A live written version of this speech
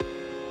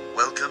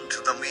Welcome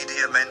to the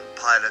Media Men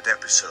pilot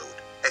episode,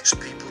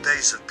 Ex-People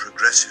Days of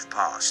Progressive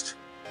Past.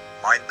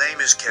 My name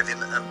is Kevin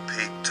and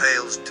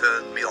pigtails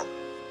turn me on.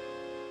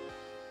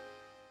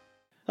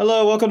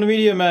 Hello, welcome to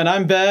Media Men.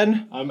 I'm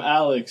Ben. I'm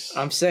Alex.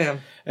 I'm Sam.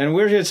 And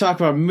we're here to talk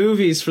about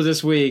movies for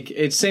this week.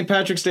 It's St.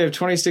 Patrick's Day of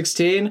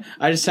 2016.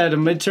 I just had a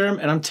midterm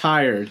and I'm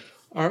tired.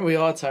 Aren't we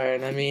all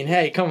tired? I mean,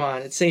 hey, come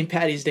on. It's St.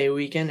 Patty's Day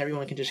weekend.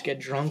 Everyone can just get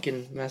drunk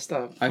and messed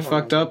up. I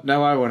fucked up.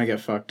 Now I want to get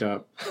fucked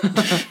up.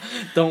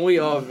 Don't we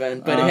all, Ben?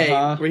 But hey,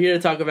 we're here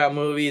to talk about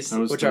movies,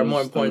 which are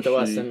more important to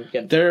us than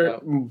getting They're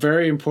fucked up.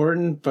 very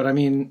important, but I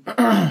mean...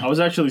 I was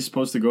actually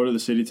supposed to go to the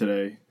city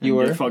today. You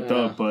were? Get fucked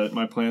up, but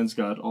my plans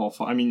got all...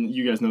 I mean,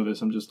 you guys know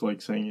this. I'm just,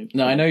 saying it.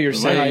 No, I know you're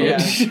saying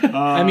it.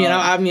 I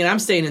mean, I'm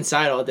staying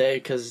inside all day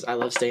because I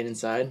love staying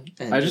inside.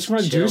 And I just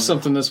want to do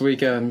something this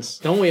weekend.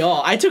 Don't we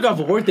all? I took off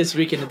work this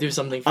weekend to do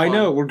something fun. I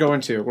know, we're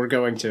going to.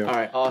 All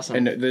right,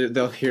 awesome. And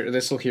they'll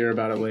hear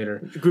about it later.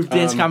 Group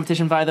dance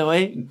competition, by the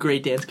way.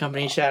 Great dance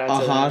company. Shout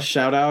out to them.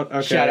 Shout out.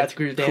 Okay. Shout out to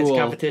group dance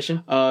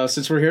competition.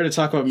 Since we're here to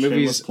talk about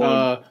movies,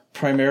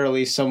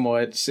 primarily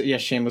somewhat,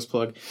 shameless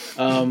plug.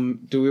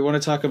 Do we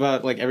want to talk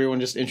about,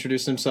 everyone just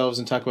introduce themselves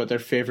and talk about their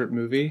favorite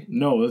movie?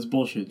 No, that's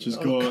bullshit. Just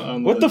go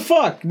on. What the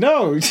fuck?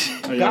 No!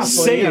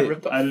 Say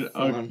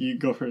it. You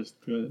go first.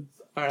 Go ahead.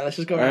 Alright, let's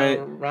just go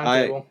around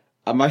table.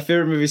 My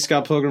favorite movie is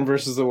Scott Pilgrim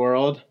vs. the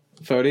World.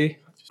 Fody?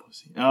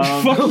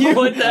 Fuck you.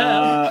 What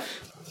the?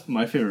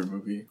 My favorite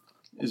movie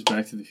is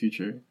Back to the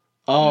Future.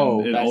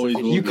 Oh, it always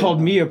will you be.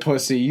 called me a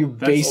pussy, you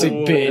basic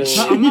bitch.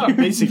 No, I'm not a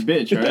basic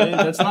bitch, right?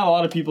 That's not a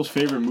lot of people's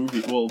favorite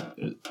movie. Well,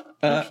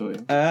 actually.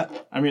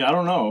 I mean, I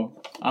don't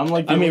know. I'm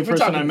the only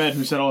person I met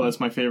who said, "Oh, that's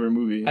my favorite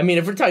movie." I mean,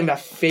 if we're talking about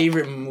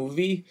favorite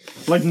movie,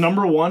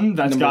 number one,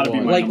 that's got to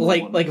be my number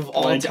one. Like of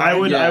all time. I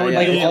would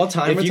of all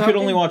time. If you could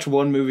only watch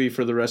one movie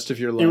for the rest of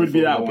your life, it would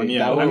be that one.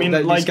 Yeah, I mean,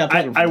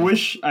 I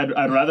wish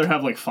I'd rather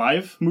have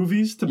 5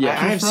 movies to. Yeah,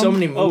 I have so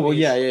many movies. Oh well,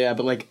 yeah.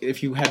 But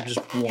if you had just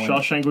one,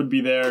 Shawshank would be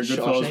there.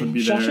 Goodfellas would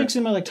be there. Shawshank's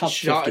in my top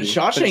 50.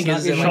 Shawshank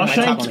is in my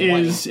top 20.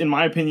 is, in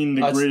my opinion,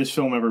 the greatest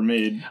film ever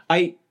made.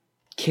 I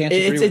can't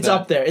agree with that. It's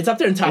up there. It's up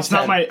there in top 10. It's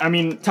not my... I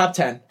mean... Top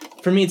 10.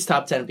 For me, it's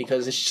top 10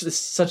 because it's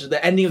just such...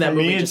 The ending of that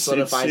movie just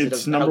solidifies it.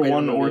 It's number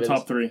 1 or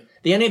top 3.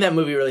 The ending of that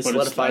movie really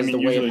solidifies the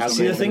way of how...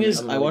 See, the thing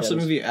is, I watched the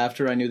movie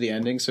after I knew the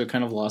ending, so it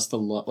kind of lost the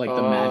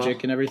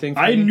magic and everything.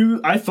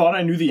 I thought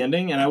I knew the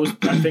ending, and I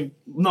think...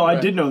 No, I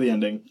did know the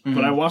ending,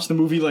 but I watched the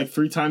movie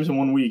 3 times in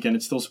 1 week, and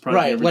it still surprised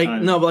me every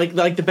time. No, but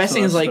the best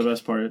thing is the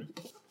best part.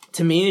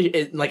 To me,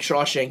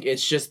 Shawshank,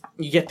 it's just,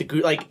 you get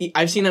the,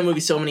 I've seen that movie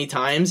so many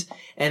times,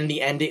 and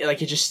the ending,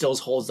 it just still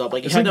holds up.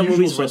 You have the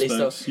movies where they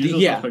still...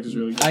 Suspects is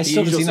really good. I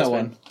still haven't seen that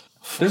one.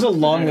 There's a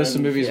long list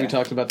of movies we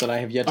talked about that I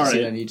have yet to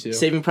see. I need to.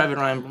 Saving Private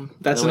Ryan.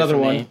 That's another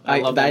one.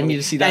 I need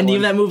to see that one. The ending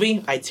of that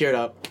movie, I teared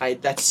up.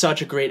 That's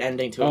such a great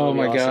ending to a movie. Oh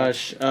my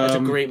gosh. That's a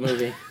great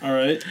movie. All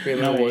right. Great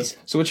movie.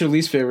 So what's your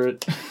least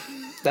favorite?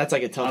 That's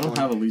a tough one. I don't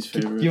have a least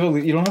favorite. You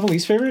don't have a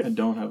least favorite? I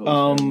don't have a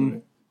least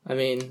favorite. I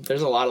mean,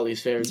 there's a lot of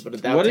least favorites,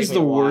 but what is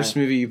the worst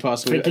movie you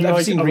possibly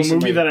I've seen recently? A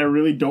movie that I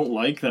really don't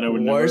like that I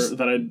would never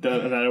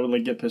that I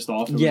would get pissed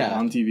off on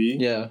TV.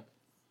 Yeah.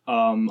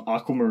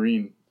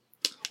 Aquamarine.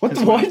 What?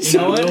 My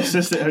little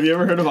sister. Have you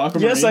ever heard of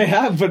Aquamarine? Yes, I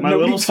have, but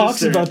nobody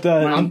talks about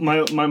that.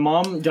 My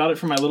mom got it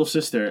from my little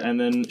sister, and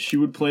then she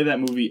would play that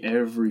movie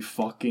every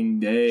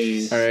fucking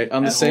day. All right,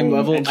 on the same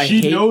level, and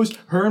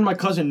her and my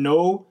cousin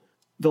know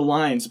the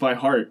lines by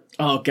heart.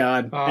 Oh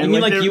God! And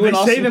you mean you and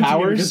Austin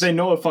Powers? Because they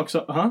know it fucks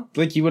up, huh?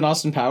 Like you and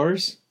Austin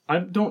Powers? I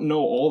don't know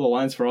all the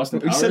lines for Austin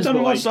Powers. We sat down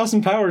and watched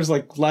Austin Powers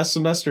last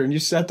semester, and you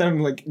sat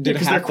down and did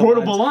half they're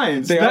quotable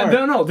lines. They are.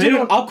 No, they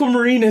don't.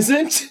 Aquamarine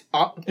isn't.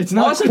 It's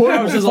not. Austin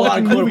Powers has a lot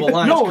of quotable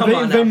lines.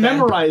 No, they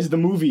memorize the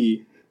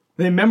movie.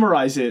 They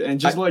memorize it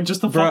and just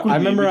to fuck with me. I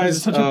memorized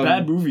it's such a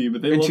bad movie,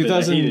 but they in love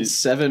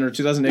 2007 or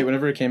 2008,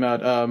 whenever it came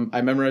out.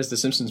 I memerized the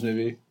Simpsons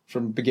movie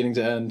from beginning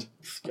to end.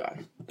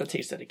 God, that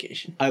takes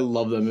dedication. I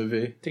love that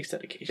movie. It takes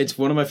dedication. It's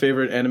one of my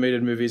favorite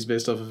animated movies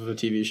based off of a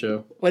TV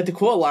show. To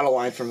quote a lot of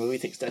lines from a movie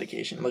takes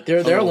dedication.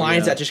 There are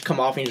lines that just come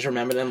off and you just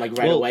remember them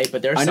right away.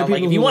 But there's some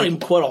if you want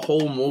to quote a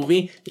whole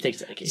movie, it takes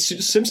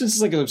dedication. Simpsons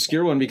is an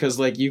obscure one because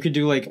you could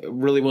do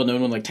really well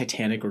known one like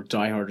Titanic or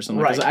Die Hard or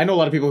something. Right. I know a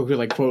lot of people who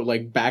could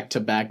quote back to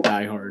back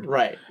Die Hard.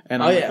 Right.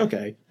 And I'm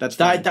okay, that's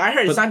fine. Die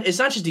Hard. It's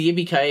not just the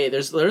yippee-ki-yay.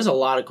 There's a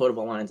lot of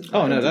quotable lines.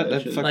 Oh no,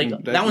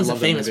 that one's a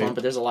famous one,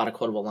 but there's a lot of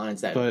quotable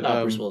lines that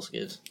Bruce Willis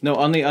gives. No,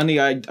 on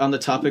the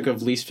topic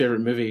of least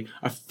favorite movie,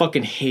 I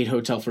fucking hate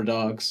Hotel for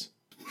Dogs.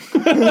 You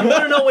want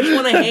to know which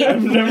one I hate?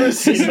 I've never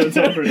seen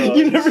Hotel for Dogs.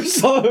 You never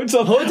saw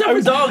Hotel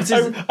for Dogs.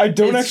 I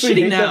don't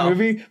actually hate that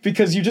movie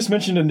because you just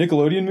mentioned a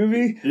Nickelodeon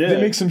movie. Yeah.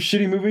 They make some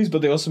shitty movies,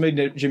 but they also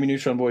made Jimmy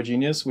Neutron Boy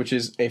Genius, which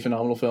is a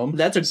phenomenal film.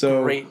 That's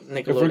a great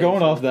Nickelodeon If we're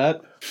going off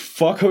that,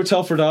 fuck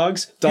Hotel for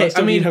Dogs. Dogs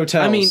don't need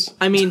hotels.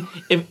 I mean,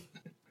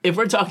 if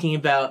we're talking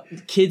about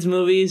kids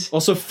movies,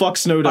 also fuck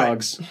Snow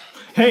Dogs.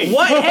 Hey!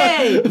 What?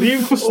 Hey!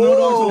 Leave Snow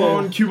Dogs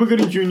alone. Cuba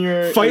Gooding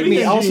Jr. Fight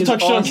me. I also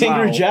touched on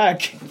Kangaroo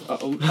Jack.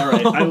 All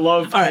right. I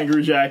love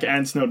Kangaroo Jack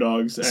and Snow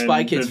Dogs. And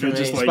Spy Kids for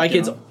me. Spy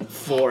Kids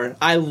 4.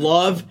 I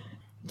love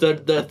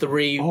The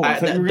three. Oh, I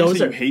thought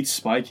you hate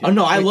Spy Kids. Oh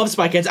no, I love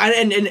Spy Kids.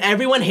 And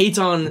everyone hates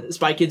on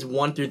Spy Kids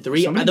 1 through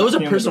 3. Those are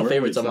personal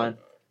favorites of mine.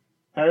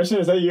 Harrison,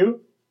 is that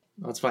you?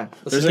 That's fine.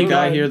 There's a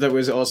guy here that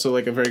was also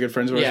like a very good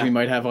friend of ours we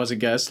might have as a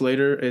guest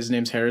later. His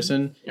name's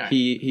Harrison. Yeah.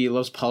 He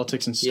loves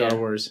politics and Star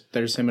Wars.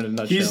 There's him in a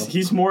nutshell.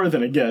 He's more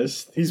than a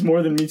guest. He's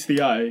more than meets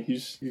the eye.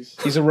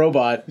 He's a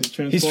robot.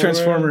 He's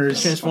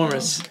Transformers.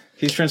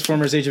 He's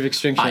Transformers Age of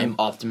Extinction. I'm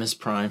Optimus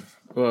Prime.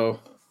 Whoa.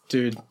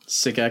 Dude,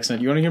 sick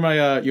accent. You want to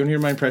hear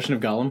my impression of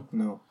Gollum?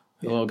 No.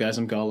 Hello guys,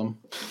 I'm Gollum.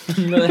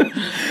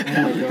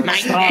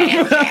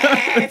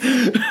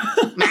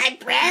 My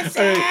precious.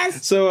 Right,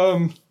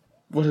 so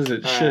what is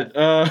it? Shit.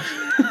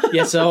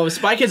 Yeah, so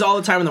Spy Kids all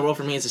the time in the world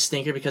for me is a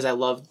stinker because I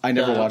love. I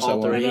never watched that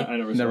one. I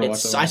never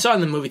watched that one. I saw it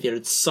in the movie theater.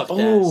 It sucked.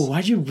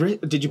 Why'd you?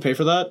 Did you pay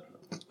for that?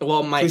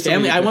 Well, my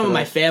family. I went with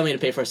my family to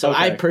pay for it, so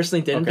I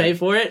personally didn't pay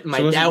for it.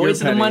 My dad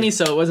wasted the money,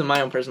 so it wasn't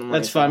my own personal money.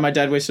 That's fine. My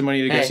dad wasted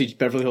money to go see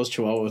Beverly Hills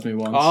Chihuahua with me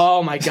once.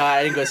 Oh my god,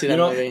 I didn't go see that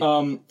movie. I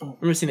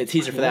remember seeing the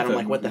teaser for that. I'm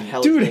like, what the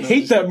hell? Dude, I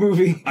hate that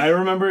movie. I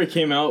remember it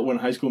came out when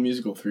High School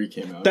Musical 3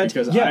 came out.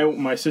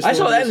 My sister. I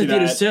saw that in the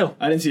theaters too.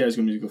 I didn't see High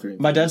School Musical 3.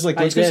 My dad's like,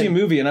 let's go see a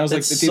movie, and I was like,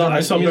 it's either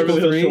High School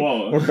Musical 3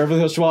 or Beverly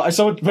Hills Chihuahua. I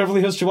saw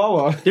Beverly Hills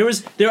Chihuahua.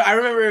 I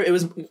remember it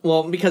was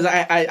because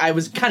I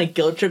was kind of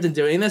guilt tripped in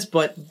doing this,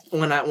 but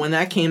when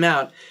that came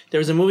out. There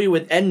was a movie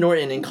with Ed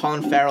Norton and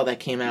Colin Farrell that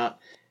came out.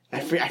 I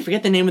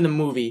forget the name of the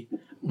movie,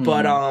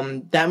 but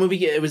that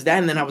movie, it was that,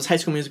 and then I was High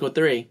School Musical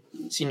 3,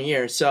 senior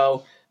year.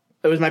 So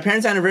it was my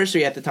parents'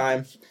 anniversary at the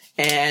time,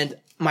 and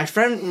my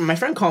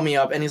friend called me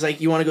up, and he's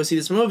like, "You want to go see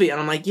this movie?"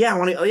 And I'm like, "Yeah, I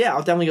want to. Oh yeah,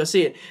 I'll definitely go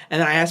see it."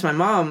 And then I asked my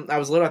mom. I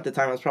was little at the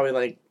time. I was probably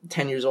like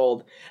 10 years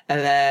old,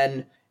 and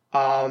then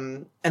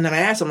I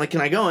asked him, like,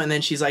 can I go? And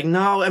then she's like,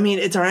 no, I mean,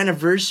 it's our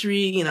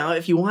anniversary, you know,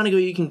 if you want to go,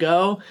 you can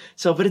go.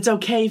 So, but it's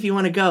okay if you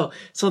want to go.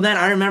 So then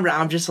I remember,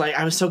 I'm just like,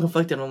 I was so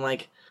conflicted. I'm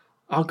like,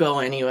 I'll go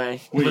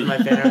anyway with my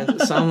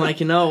parents. So I'm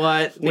like, you know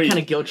what? They kind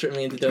of guilt tripped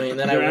me into doing it.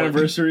 Then your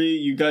anniversary,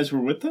 you guys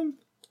were with them?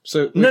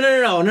 So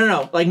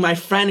No. Like, my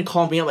friend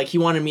called me up, like, he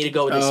wanted me to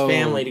go with his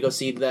family to go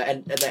see the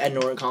Ed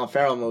Norton Colin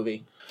Farrell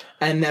movie.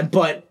 And then,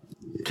 but,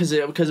 because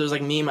it was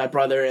like me and my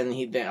brother, and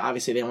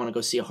obviously they didn't want to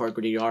go see a hard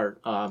gritty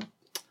art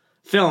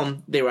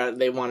film. They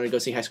wanted to go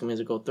see High School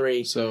Musical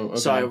 3. So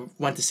I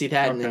went to see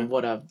that, and then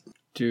what a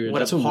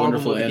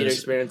wonderful theater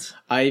experience.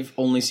 I've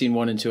only seen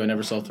 1 and 2. I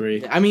never saw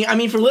 3. I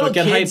mean, for little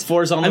kids, get hyped.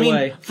 4's on the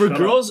way. For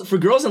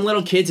girls and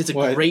little kids, it's a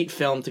great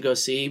film to go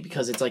see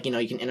because it's like, you know,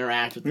 you can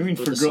interact with.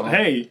 The song.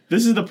 Hey,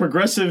 this is the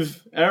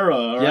progressive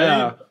era, right?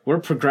 Yeah, we're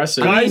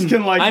progressive. Guys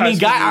can like. I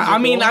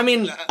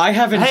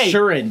have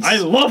insurance. I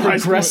love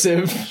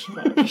progressive.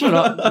 Shut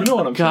up. You know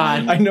what I'm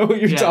saying. I know what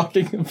you're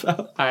talking about.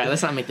 All right,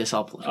 let's not make this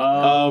all political.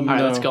 All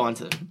right, let's go on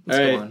to.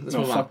 Let's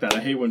move on. Fuck that. I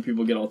hate when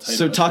people get all tight.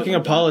 So talking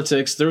of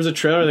politics, there was a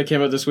trailer that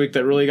came out this week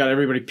that really got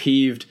everybody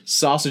peeved.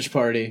 Sausage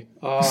Party.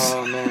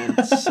 Oh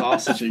man,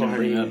 Sausage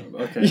Party.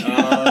 Okay.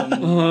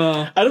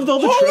 Out of all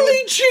the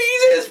Holy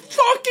Jesus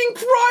fucking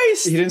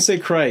Christ! He didn't say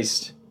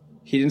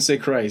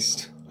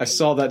Christ. I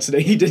saw that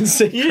today. He didn't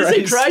say Christ. You didn't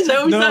say Christ? I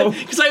always thought,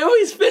 because I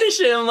always finish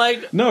it. I'm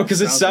like... No,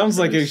 because it sounds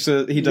like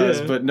he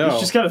does, but no.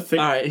 He's just got a thick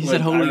he said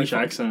holy Irish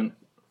accent.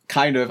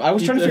 Kind of. I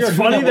was trying to figure out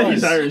who that was.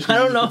 He's Irish. I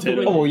don't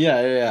know. Oh,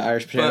 yeah.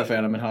 Irish potato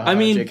fan. I'm in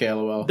JK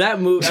LOL.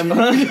 That movie...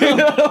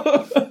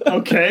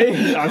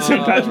 Okay. On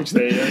St. Patrick's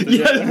Day.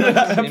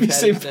 Happy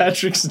St.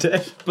 Patrick's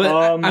Day.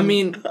 But,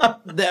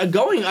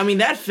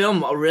 that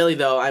film, really,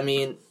 though, I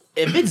mean...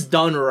 If it's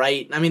done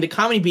right, I mean, the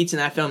comedy beats in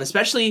that film,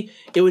 especially,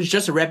 it was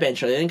just a red band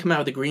trailer. They didn't come out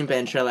with a green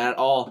band trailer at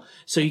all.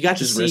 So you got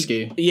to see...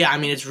 risky. Yeah, I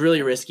mean, it's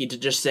really risky to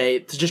just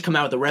come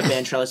out with a red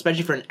band trailer,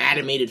 especially for an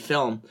animated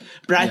film.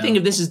 But I think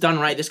if this is done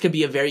right, this could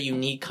be a very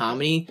unique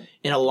comedy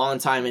in a long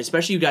time. And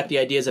especially you got the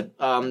ideas of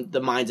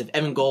the minds of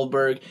Evan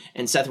Goldberg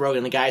and Seth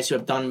Rogen, the guys who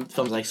have done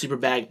films like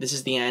Superbad, This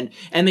Is the End.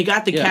 And they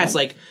got the cast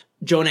like...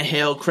 Jonah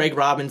Hill, Craig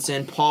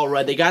Robinson, Paul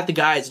Rudd. They got the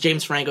guys,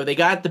 James Franco. They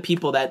got the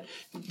people that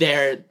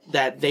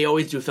they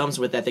always do films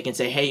with that they can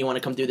say, hey, you want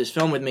to come do this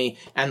film with me?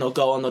 And they'll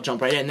go and they'll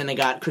jump right in. And then they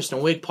got Kristen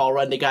Wiig, Paul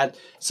Rudd. They got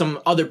some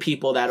other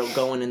people that'll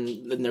go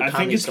in their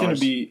comedy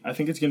stars. I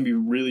think it's gonna be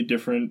really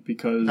different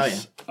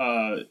because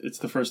it's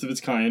the first of its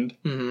kind.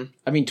 Mm-hmm.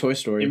 I mean, Toy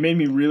Story. It made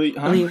me really.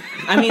 I mean,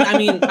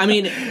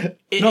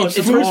 it's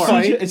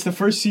the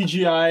first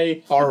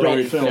CGI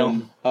R-rated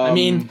film. I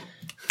mean.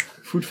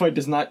 Food Fight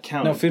does not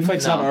count. No, Food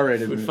Fight's not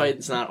R-rated. Food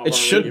Fight's not R-rated. It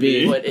should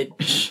be. But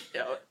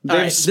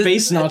they have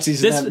space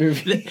Nazis in that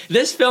movie.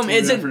 This film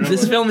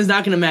is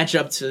not going to match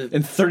up to...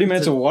 In 30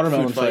 minutes of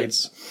watermelon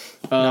fights.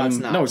 No, it's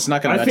not. No, it's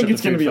not going to match up to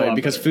Food Fight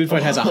because Food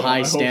Fight has a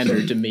high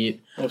standard to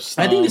meet.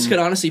 I think this could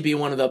honestly be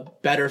one of the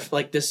better...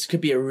 Like, this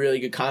could be a really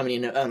good comedy.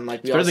 Like,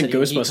 it's better than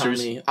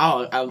Ghostbusters.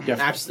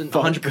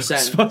 Absolutely. 100%.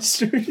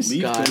 Ghostbusters.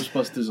 Leave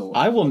Ghostbusters alone.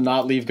 I will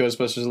not leave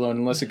Ghostbusters alone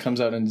unless it comes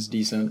out and it's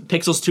decent.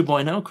 Pixels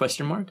 2.0?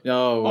 Question mark?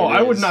 No.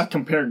 I would not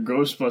compare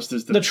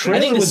Ghostbusters to... The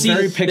trailer was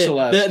very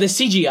pixelized. The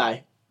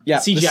CGI. Yeah,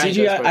 CGI.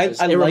 The CGI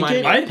I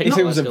like it if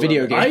it was a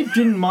video game. I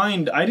didn't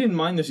mind the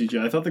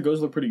CGI. I thought the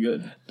ghosts looked pretty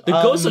good. The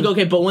ghosts look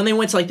okay, but when they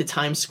went to like the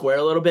Times Square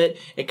a little bit,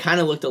 it kind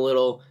of looked a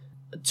little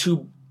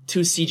too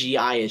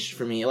CGI-ish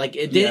for me. Like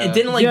it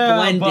didn't like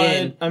blend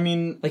in. I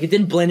mean, like it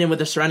didn't blend in with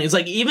the surroundings.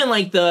 Like even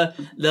like the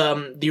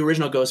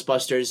original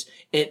Ghostbusters,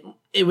 it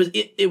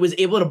was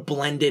able to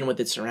blend in with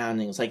its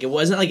surroundings. Like it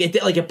wasn't like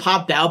it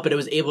popped out, but it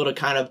was able to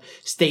kind of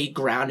stay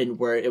grounded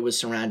where it was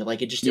surrounded.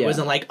 Like it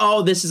wasn't like,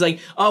 oh, this is like,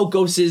 oh,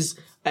 Ghost is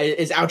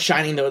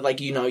outshining the, like,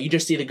 you know, you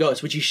just see the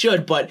ghost, which you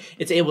should, but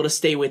it's able to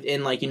stay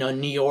within, like, you know,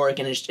 New York,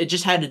 and it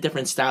just had a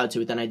different style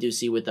to it than I do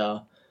see with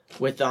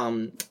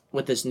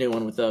this new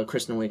one with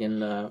Kristen Wiig and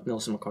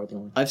Melissa McCarthy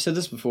one. I've said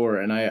this before,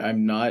 and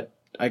I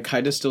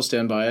kind of still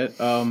stand by it.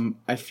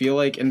 I feel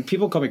like, and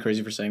people call me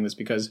crazy for saying this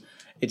because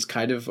it's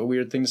kind of a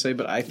weird thing to say,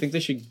 but I think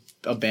they should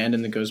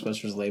abandon the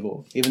Ghostbusters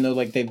label, even though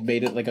like they've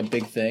made it like a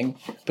big thing.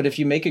 But if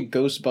you make it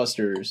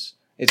Ghostbusters,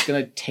 it's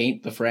going to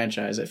taint the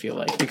franchise, I feel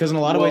like. Because in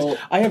a lot of ways,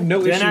 I have no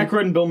issue. Dan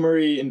Aykroyd and Bill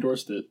Murray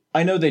endorsed it.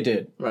 I know they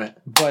did. Right.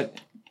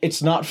 But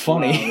it's not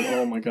funny. Wow.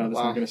 Oh my god, that's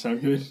not going to sound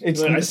good.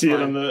 I see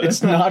it on the...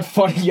 It's not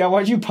funny. Yeah,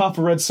 why'd you pop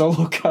a red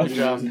Solo cup? Good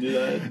job to do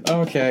that.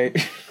 Okay.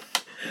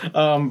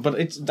 But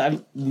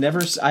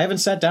I haven't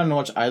sat down and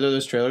watched either of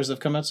those trailers that have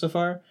come out so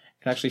far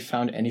and actually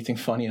found anything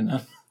funny in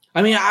them.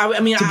 I mean,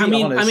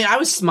 I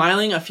was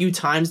smiling a few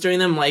times during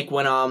them, like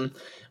when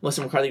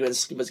Melissa McCarthy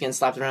was getting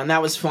slapped around.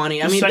 That was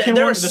funny. I mean,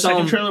 the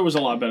second trailer was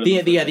a lot better.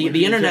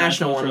 The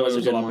international one was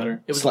a good one.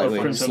 It was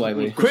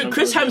slightly.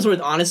 Chris Hemsworth,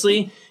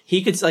 honestly,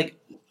 he could like.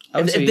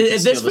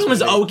 If this film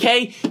was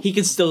okay, he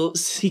could still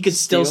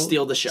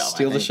steal the show.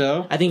 Steal the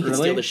show? I think he could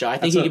steal the show. I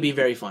think he could be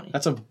very funny.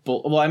 That's a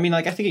well. I mean,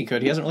 like I think he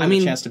could. He hasn't really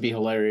had a chance to be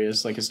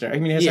hilarious. Like I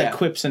mean, he has like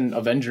quips in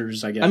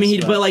Avengers, I guess. I mean,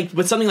 but like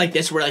with something like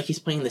this, where like he's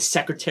playing the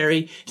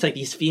secretary, it's like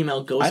these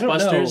female Ghostbusters. I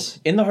don't know.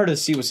 In the Heart of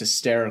the Sea was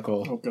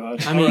hysterical. Oh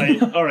god. I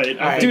mean, all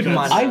right, dude,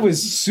 I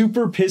was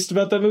super pissed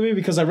about that movie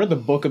because I read the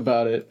book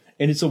about it.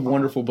 And it's a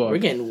wonderful book. We're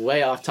getting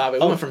way off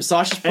topic. We went from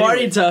Sasha's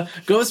Party to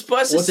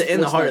Ghostbusters to In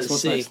the Heart of the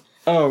Sea.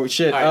 Oh,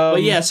 shit. Right.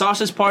 But yeah,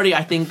 Sasha's Party,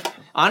 I think,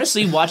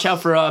 honestly, watch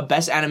out for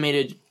Best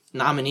Animated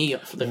nominee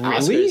for the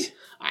Oscars.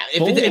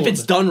 If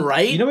it's done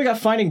right. You know we got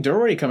Finding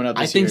Dory coming out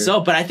this year. I think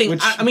so, but I think... Which,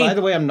 by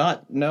the way, I'm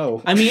not...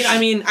 No. I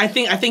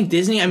think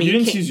Disney... I mean, you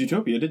didn't choose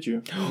Utopia, did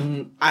you?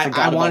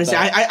 I want to say...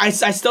 I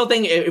still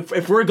think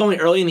if we're going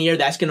early in the year,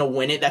 that's going to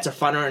win it. That's a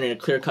fun run and a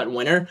clear-cut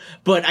winner.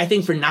 But I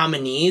think for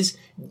nominees,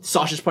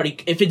 Sasha's Party,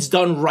 if it's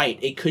done right,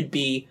 it could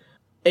be...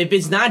 If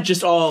it's not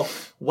just all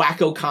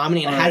wacko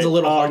comedy and has a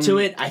little heart to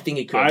it, I think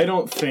it could. I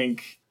don't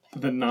think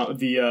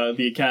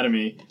the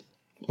Academy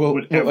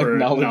would ever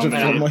acknowledge a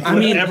film like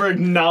that. Ever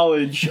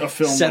acknowledge a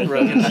film Seth like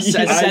Rogen. that.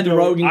 Seth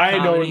Rogen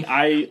comedy.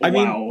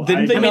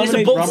 Didn't they nominate it's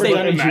a bold Robert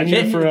statement.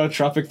 Downey Jr. for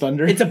Tropic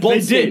Thunder? It's a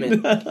bold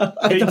statement.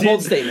 It's a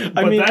bold statement.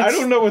 I mean, I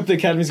don't know what the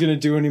Academy's going to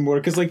do anymore,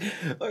 because, like,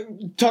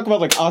 talk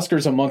about, like,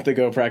 Oscars a month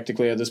ago,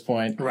 practically, at this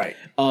point. Right.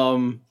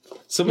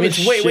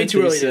 It's way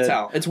too early to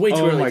tell. It's way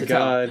too early to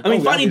tell. I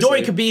mean, Finding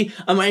Dory could be.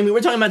 I mean, we're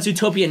talking about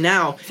Zootopia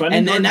now,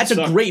 and that's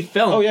a great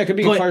film. Oh yeah, it could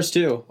be Cars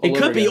 2. It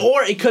could be,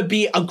 or it could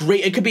be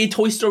It could be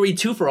Toy Story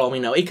 2 for all we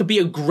know. It could be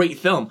a great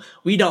film.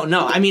 We don't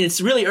know. I mean, it's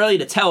really early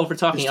to tell if we're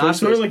talking Oscars. Toy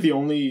Story like the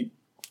only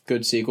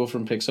good sequel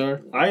from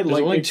Pixar? There's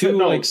only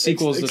two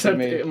sequels that they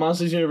made.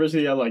 Monsters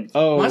University. I like.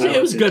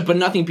 It was good, but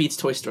nothing beats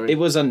Toy Story. It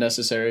was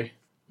unnecessary.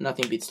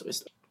 Nothing beats Toy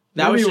Story.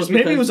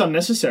 Maybe it was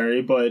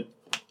unnecessary, but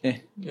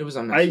it was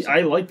unnecessary.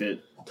 I liked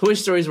it. Toy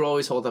Stories will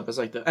always hold up as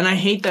like and I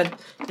hate that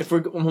if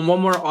we're one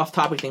more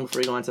off-topic thing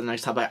before we go on to the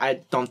next topic. I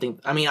don't think.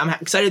 I mean, I'm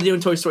excited to do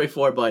Toy Story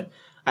 4, but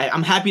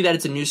I'm happy that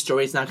it's a new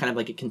story. It's not kind of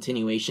like a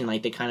continuation.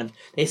 Like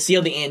they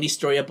sealed the Andy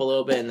story up a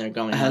little bit and they're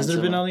going. Has there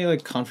been any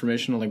like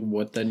confirmation of like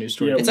what that new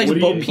story? Yeah, it's like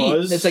Bo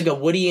Peep. It's like a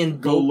Woody and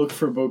Go look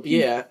for Bo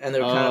Peep. Yeah, and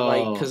they're kind of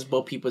like because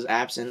Bo Peep was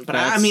absent. But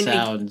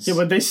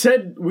but they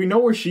said we know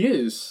where she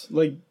is.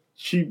 Like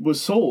she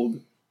was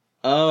sold.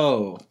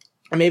 Oh.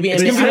 Maybe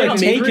it's gonna be like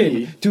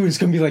Taken, dude. It's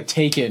gonna be like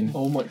Taken.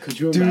 Oh my! Could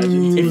you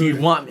imagine? If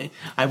you want me,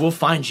 I will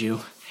find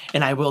you,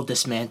 and I will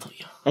dismantle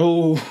you.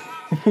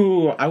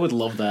 Oh, I would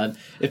love that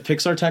if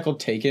Pixar tackled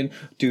Taken,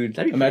 dude.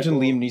 Imagine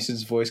cool. Liam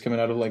Neeson's voice coming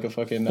out of like a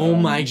fucking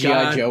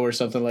G.I. Joe or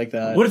something like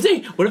that. What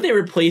if they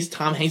replace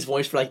Tom Hanks'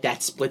 voice for like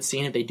that split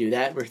scene? If they do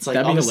that, where it's like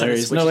that'd be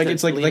hilarious. No, like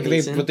it's like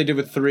what they did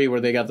with 3,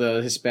 where they got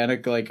the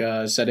Hispanic like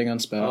setting on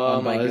spell.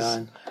 Oh my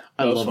god.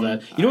 I love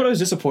that. You know what I was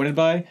disappointed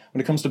by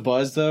when it comes to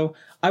Buzz, though?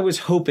 I was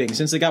hoping,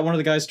 since they got one of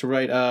the guys to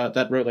write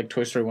that wrote like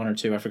Toy Story 1 or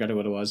 2, I forgot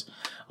what it was,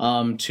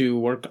 to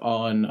work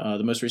on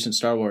the most recent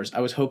Star Wars. I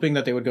was hoping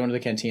that they would go into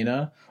the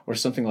cantina or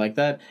something like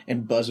that,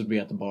 and Buzz would be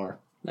at the bar.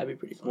 That'd be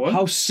pretty fun. What?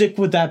 How sick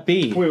would that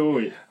be?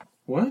 Wait.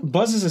 What?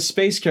 Buzz is a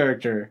space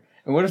character,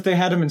 and what if they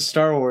had him in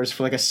Star Wars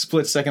for like a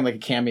split second, like a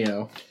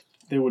cameo?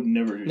 They would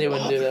never do that. They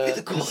wouldn't do that.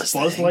 The coolest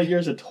Buzz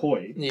Lightyear's a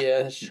toy.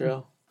 Yeah, that's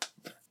true.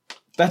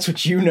 That's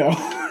what you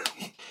know.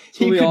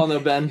 We all know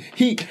Ben.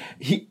 He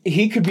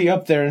could be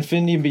up there,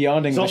 Infinity and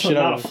Beyonding the shit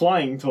out of. He's also not a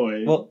flying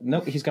toy. Well,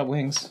 no, he's got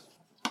wings.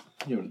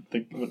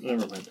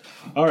 Never mind.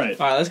 All right,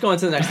 let's go on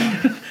to the next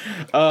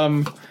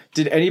one.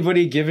 Did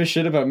anybody give a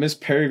shit about Miss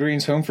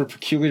Peregrine's Home for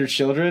Peculiar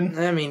Children?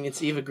 I mean,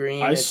 it's Eva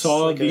Green. I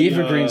saw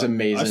Eva Green's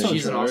amazing.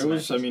 She's an awesome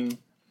actress.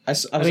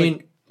 I was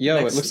like,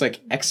 it looks like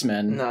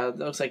X-Men. No, it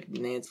looks like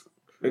Nancy.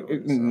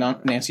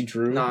 Not Nancy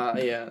Drew. Nah,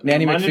 yeah.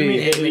 Nanny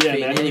McPhee.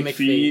 Nanny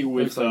McPhee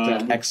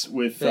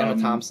with Emma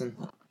Thompson.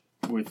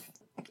 With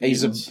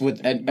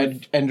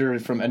Ender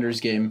from Ender's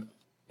Game,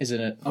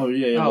 isn't it? Oh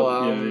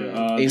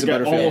yeah. He's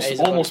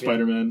almost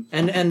Spider-Man.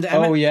 And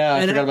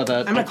I forgot about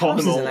that. I call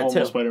him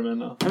almost Spider-Man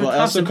now. I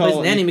also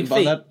call Nanny McPhee.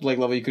 On that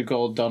level, you could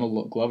call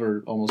Donald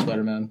Glover almost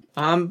Spider-Man.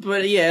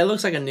 But yeah, it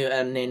looks like a new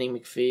Nanny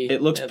McPhee.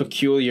 It looks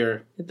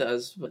peculiar. It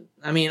does, but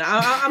I mean,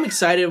 I'm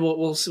excited.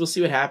 We'll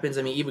see what happens.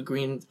 I mean, Eva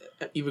Green's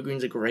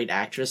a great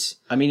actress.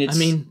 I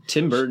mean,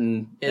 Tim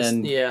Burton,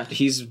 and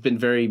he's been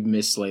very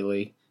missed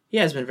lately. He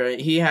has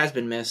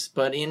been missed,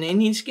 but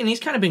he's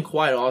kind of been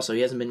quiet. Also,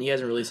 he hasn't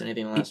released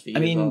anything in the last few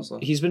years. Also,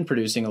 he's been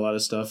producing a lot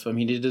of stuff. I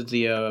mean, he did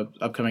the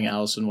upcoming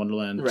Alice in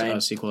Wonderland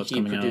sequel that's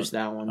coming out. He produced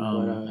that one,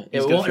 but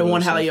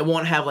it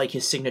won't have like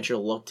his signature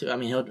look to. I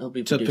mean, he'll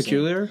be producing. So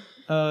Peculiar?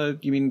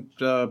 You mean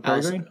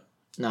Peregrine?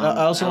 No,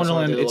 Alice in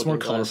Wonderland. It's more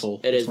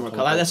colorful. It is more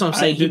colorful. That's what I'm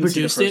saying. He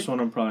produced it. One,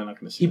 I'm probably not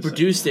going to see. He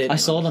produced it. I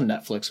saw it on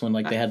Netflix when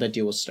they had that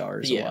deal with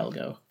Starz a while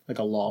ago. Like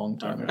a long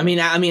time ago. I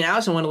mean,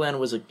 Alice in Wonderland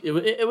was a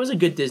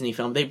good Disney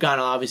film. They've gone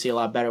obviously a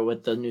lot better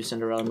with the new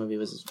Cinderella movie. It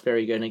was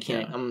very good, and I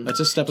can't. That's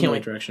a step in the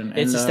right direction.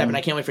 It's a step, and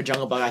I can't wait for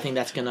Jungle Book. I think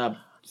that's gonna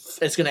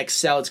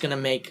excel. It's gonna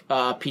make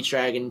Peach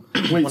Dragon.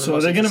 Wait, so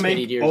they're gonna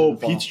make?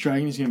 Peach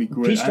Dragon is gonna be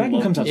great. Peach Dragon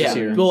comes out this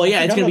year. Well,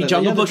 yeah, it's gonna be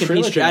Jungle Book and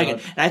Peach Dragon.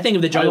 And I think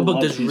if the Jungle Book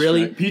does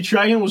really, Peach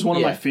Dragon was one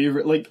of my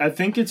favorite. Like, I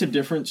think it's a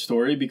different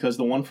story because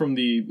the one from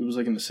it was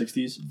like in the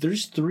 60s.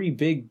 There's 3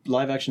 big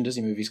live action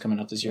Disney movies coming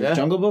out this year: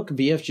 Jungle Book,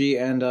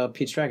 BFG, and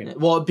Peach Dragon.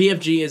 Well,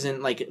 BFG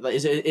isn't like it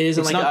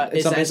isn't like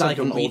it's not like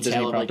a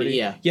retailer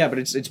property. Yeah, but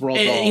it's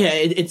Roald Dahl. Yeah,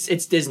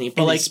 it's Disney,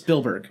 but like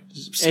Spielberg.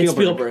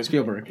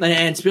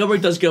 And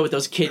Spielberg does go with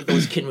those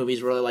kid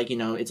movies where like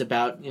it's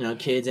about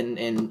kids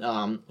and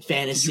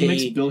fantasy. Did you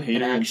mix Bill Hader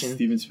and action. And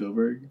Steven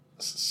Spielberg?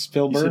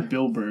 Spielberg. You said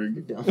Bill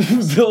Berg.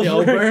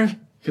 Spielberg.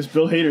 Because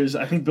Bill Hader's,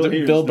 I think Bill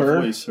Hader's the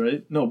voice,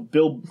 right? No,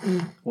 Bill.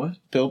 What?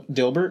 Bill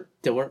Dilbert.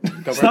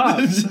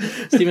 Stop.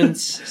 Steven.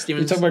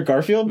 You talking about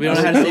Garfield? We don't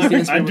know how to say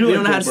Steven Spielberg. We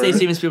don't know how to say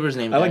Steven Spielberg's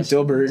name. I like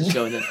Dilbert. Just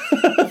go with it.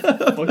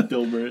 Fuck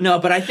Dilbert. No,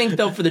 but I think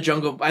though for the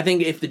Jungle, I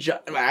think the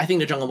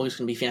Jungle Book is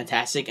going to be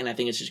fantastic, and I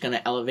think it's just going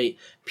to elevate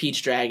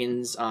Peach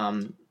Dragon's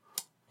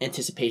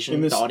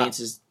anticipation. The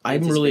audience's.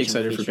 I'm really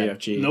excited for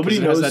BFG. Nobody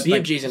knows that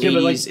BFG's like,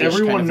 but like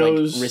everyone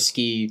knows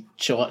risky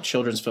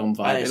risky film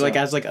vibe. It so. Like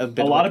has like a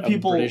bit a lot of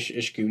people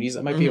British-ish Goonies.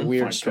 That might be a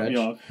weird stretch.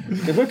 I'm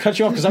gonna cut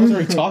you off because I was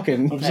already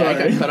talking. I'm sorry.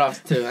 I got cut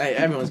off too.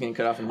 Everyone's getting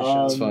cut off in the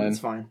show. It's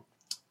fine.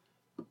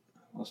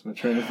 Lost my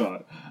train of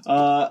thought.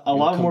 A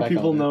lot more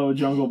people know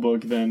Jungle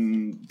Book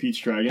than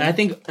Peach Dragon. And I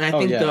think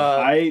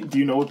do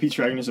you know what Peach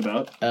Dragon is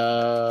about?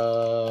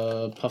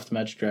 Puff the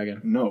Magic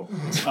Dragon. No.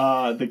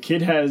 The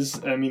kid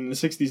has. I mean, in the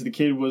 60s, the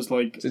kid was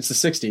like. It's the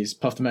 60s.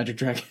 Puff the Magic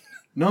Dragon.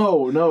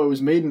 No, it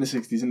was made in the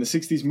 60s. In the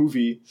 60s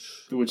movie,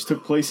 which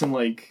took place in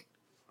like.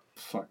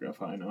 Fuck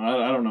if I know.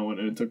 I don't know when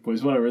it took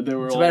place. Whatever. They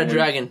were. It's all about a like,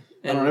 dragon.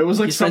 I don't know. It was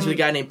like he's friends with a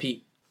guy named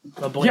Pete.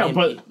 Yeah,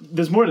 but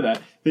there's more to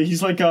that.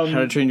 He's like How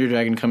to Train Your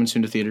Dragon coming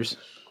soon to theaters.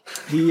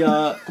 He he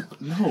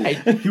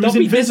was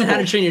invisible. How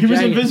to Train Your Dragon. He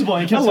was invisible.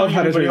 And he kept telling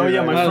everybody, "Oh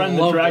yeah, my friend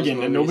the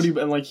dragon," and nobody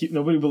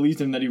believed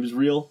him that he was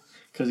real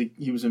because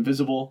he was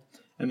invisible.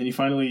 And then he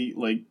finally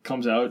like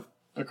comes out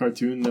a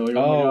cartoon. And they're like,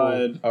 "Oh my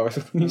god!" Oh,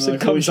 he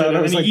said comes out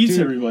and he eats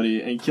everybody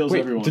and he kills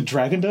everyone. The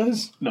dragon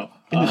does? No,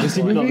 in the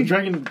Disney movie? No, the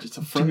dragon. It's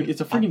a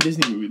freaking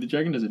Disney movie. The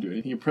dragon doesn't do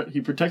anything.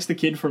 He protects the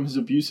kid from his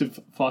abusive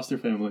foster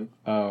family.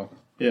 Oh,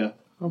 yeah.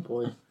 Oh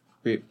boy.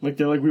 Like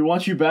they're like, we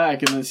want you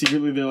back, and then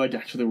secretly they're like,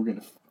 actually, we're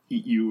gonna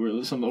eat you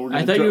or something.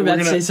 I thought you were about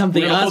to say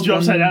something else. Hold you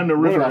upside down in the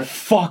river.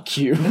 Fuck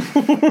you. That's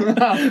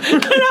what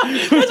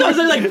I was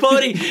like,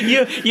 Bodie.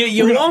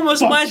 You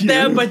almost went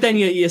there, but then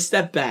you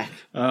step back.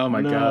 Oh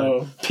my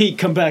god, Pete,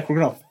 come back. We're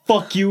gonna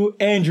fuck you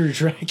and your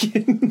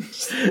dragon.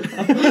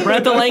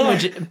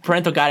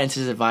 Parental guidance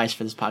is advised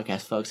for this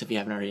podcast, folks. If you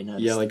haven't already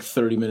noticed. Yeah, like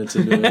 30 minutes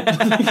into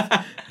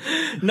it.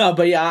 No,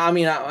 but yeah, I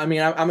mean,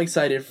 I'm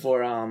excited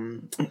for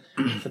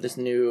this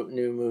new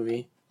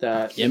movie.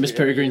 Miss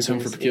Peregrine's Home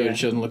for Peculiar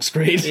Children looks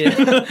great. Yeah.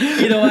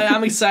 Either way,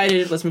 I'm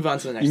excited. Let's move on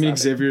to the next. You mean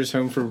topic. Xavier's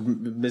Home for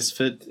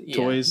Misfit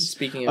Toys?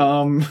 Speaking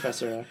of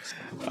Professor X.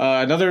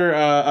 Another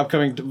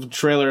upcoming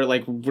trailer,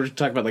 like we're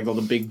talking about, like all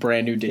the big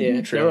brand new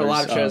Disney trailers. There were a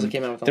lot of trailers that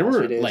came out. There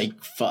were like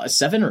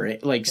 7 or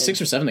 8, like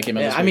 6 or 7 that came out.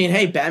 Yeah, this week. I mean,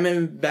 hey,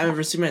 Batman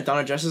vs Superman: Dawn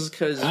of Justice,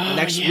 because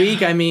next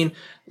week, I mean,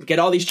 get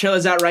all these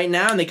trailers out right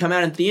now, and they come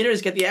out in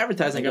theaters. Get the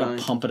advertising going.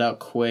 Pump it out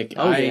quick.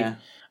 Oh yeah.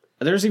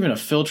 There's even a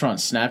filter on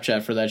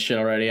Snapchat for that shit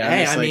already.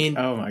 I mean,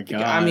 oh my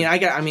god. I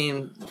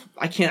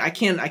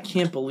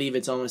can't believe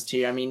it's almost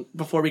here. I mean,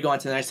 before we go on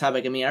to the next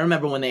topic, I mean, I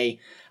remember when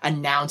they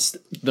announced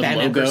the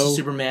Batman vs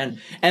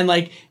Superman, and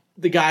like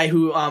the guy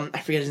who I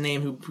forget his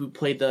name who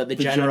played the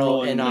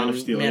general in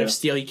Man of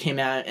Steel. He came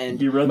out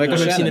and you read I've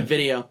never seen the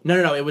video.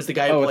 No, it was the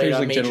guy who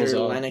played Major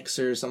General Lennox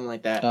or something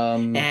like that.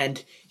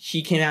 And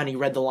he came out and he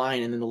read the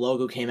line, and then the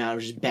logo came out. It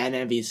was just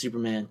Batman v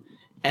Superman.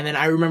 And then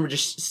I remember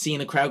just seeing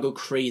the crowd go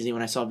crazy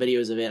when I saw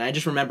videos of it. And I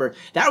just remember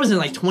that was in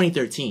like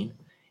 2013.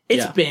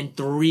 It's been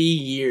 3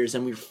 years,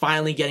 and we're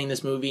finally getting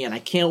this movie, and I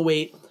can't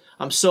wait.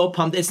 I'm so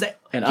pumped. It's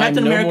that and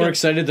Captain America, more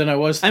excited than I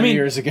was 3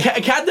 years ago.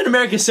 Captain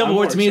America Civil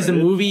War to me is the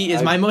movie,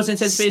 is my most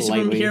anticipated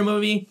superhero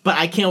movie, but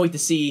I can't wait to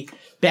see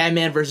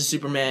Batman versus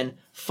Superman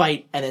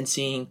fight, and then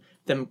seeing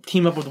them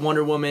team up with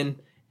Wonder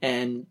Woman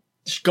and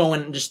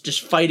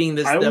just fighting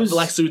the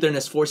Lex Luthor and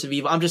this force of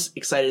evil. I'm just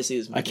excited to see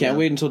this movie. I can't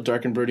wait until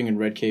Dark and Brooding and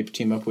Red Cape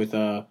team up with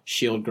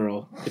Shield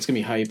Girl. It's gonna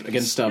be hype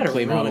against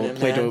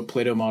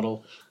Play-Doh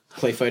model.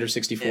 Clay Fighter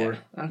 64. Yeah,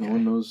 okay. No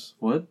one knows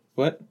what.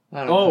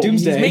 Doomsday.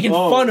 He's making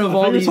fun of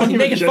all these. He's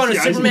making fun of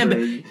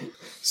Superman.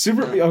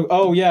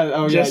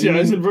 Jesse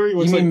Eisenberg.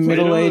 You mean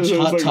middle-aged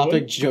Hot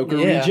Topic Joker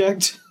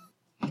reject?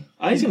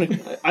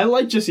 I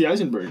like Jesse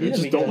Eisenberg. I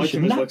just don't like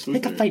him as Lex Luthor.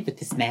 Pick a fight with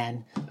this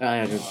man.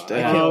 I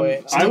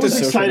was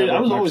excited. I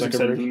was always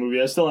excited for the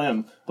movie. I still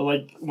am. But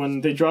like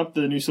when they dropped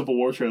the new Civil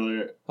War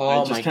trailer,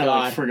 I just kind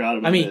of forgot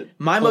about it.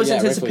 My most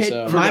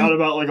anticipated. Forgot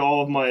about like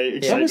all of my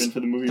excitement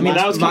for the movie.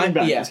 Now it's coming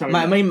back. Yeah.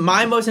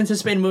 My most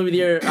anticipated movie of the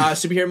year,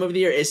 superhero movie of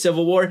the year, is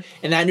Civil War,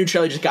 and that new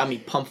trailer just got me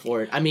pumped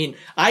for it. I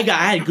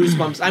had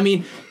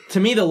goosebumps. To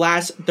me, the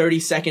last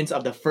 30 seconds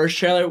of the first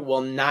trailer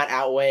will not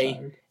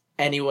outweigh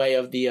anyway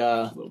of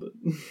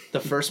the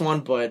first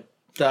one, but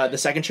the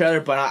second trailer.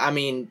 But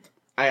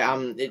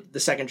the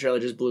second trailer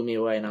just blew me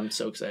away, and I'm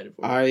so excited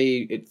for it.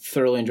 I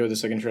thoroughly enjoyed the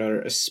second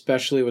trailer,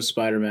 especially with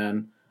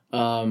Spider-Man,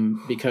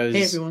 because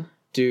hey everyone,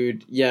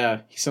 dude, he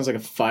sounds like a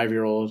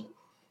 5-year-old.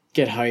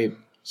 Get hype!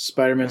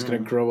 Spider-Man's gonna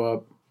grow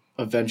up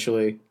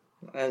eventually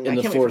in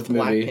the fourth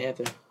movie. Hey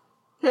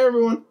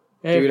everyone,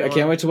 I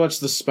can't wait to watch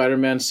the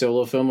Spider-Man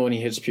solo film when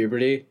he hits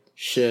puberty.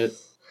 Shit.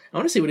 I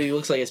want to see what he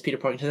looks like as Peter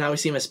Parker. Because now we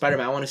see him as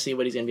Spider-Man. I want to see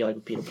what he's going to be like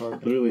with Peter Parker.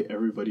 Literally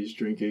everybody's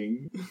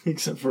drinking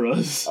except for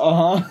us.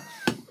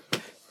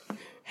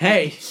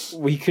 Hey.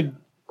 We could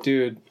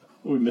do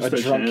we missed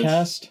a drunk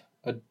cast.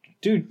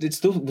 Dude,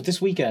 it's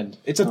this weekend.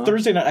 It's a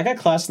Thursday night. I got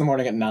class in the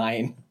morning at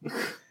 9.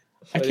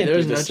 I can't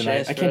do this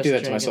tonight. I can't do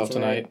that to myself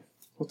tonight.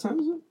 What time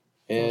is it?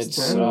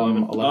 It's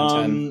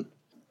 11:10.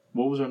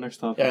 What was our next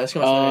topic? Yeah, let's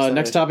go on to the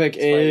next topic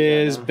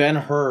is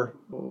Ben-Hur.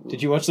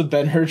 Did you watch the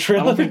Ben-Hur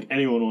trailer? I don't think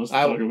anyone wants to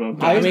talk about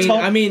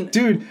Ben-Hur.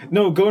 Dude,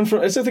 no, going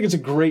from... I still think it's a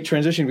great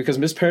transition because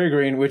Miss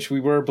Peregrine, which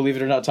we were, believe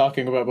it or not,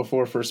 talking about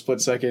before for a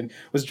split second,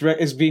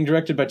 is being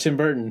directed by Tim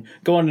Burton.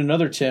 Go on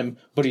another Tim,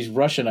 but he's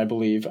Russian, I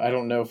believe. I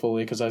don't know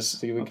fully because I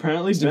see...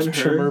 Apparently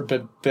Ben-Hur...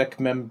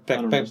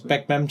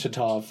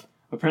 Bekmambetov.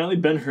 Apparently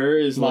Ben-Hur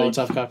is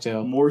Molotov like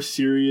cocktail. More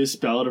serious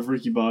Ballad of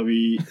Ricky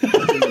Bobby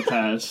in the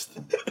past.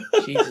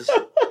 Jesus.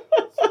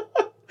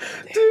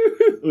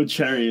 Dude. With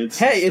chariots.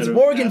 Hey, it's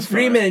Morgan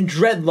Freeman and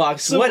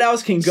dreadlocks. So, what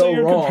else can go wrong?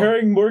 So you're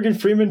comparing Morgan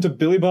Freeman to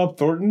Billy Bob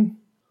Thornton?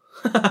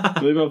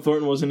 Billy Bob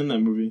Thornton wasn't in that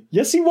movie.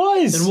 Yes, he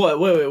was. And what?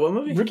 Wait, what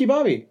movie? Ricky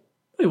Bobby.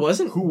 No, he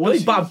wasn't. Who was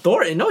Billy Bob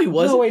Thornton? No, he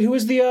wasn't. No, wait, who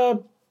was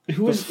the he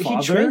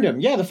trained him.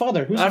 Yeah, the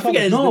father. Who's the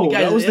father?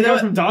 That was the guy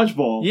from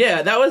Dodgeball.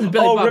 Yeah, that wasn't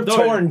Billy Bob Rip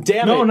Torn.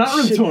 Damn it. No, not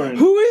Rip Torn.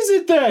 Who is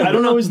it then? I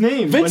don't know his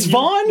name. Vince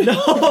Vaughn? No.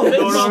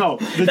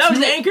 That was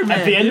Anchorman.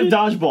 At the end of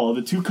Dodgeball,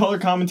 the two color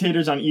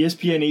commentators on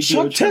ESPN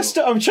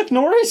HBO. Chuck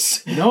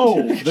Norris?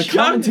 No, the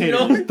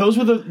commentators. Those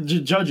were the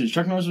judges.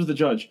 Chuck Norris was the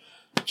judge.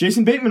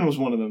 Jason Bateman was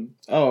one of them.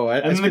 Oh,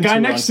 and then the guy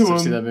next to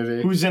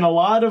him, who's in a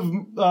lot of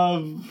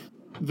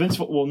Vince.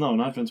 Well, no,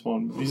 not Vince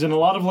Vaughn. He's in a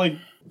lot of like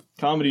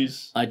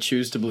comedies. I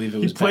choose to believe it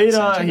was. He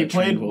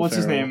played what's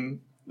his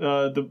name?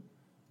 The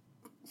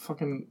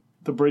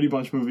Brady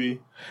Bunch movie.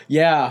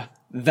 Yeah,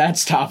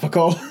 that's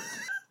topical.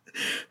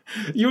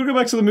 You want to go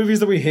back to the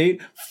movies that we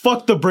hate?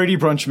 Fuck the Brady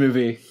Bunch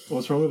movie.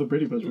 What's wrong with the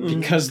Brady Bunch movie?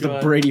 Because the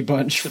Brady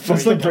Bunch.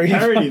 That's like a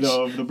parody,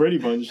 though, of the Brady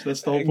Bunch.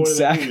 That's the whole point of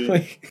that movie.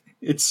 Exactly.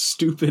 It's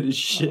stupid as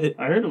shit.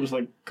 I heard it was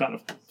like kind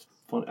of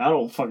fun. I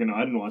don't fucking know. I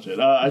didn't watch it.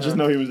 I just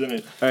know he was in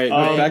it. All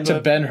right, back to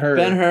Ben-Hur.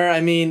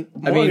 Ben-Hur.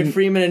 Morgan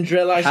Freeman and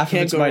dreadlocks. Half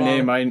can't of it's go my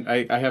wrong.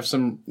 name. I have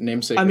some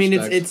namesake.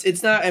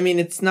 It's not.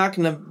 It's not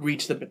gonna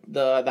reach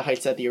the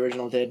heights that the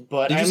original did.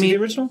 But did you see the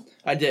original?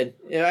 I did.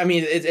 Yeah,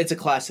 it's a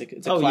classic.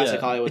 It's a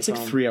classic Hollywood. It's like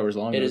 3 hours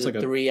long. It is like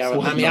a 3 hour.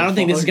 I don't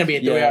think this is gonna be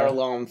a 3 hour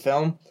long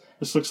film.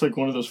 This looks like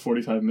one of those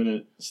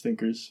 45-minute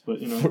stinkers, but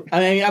you know.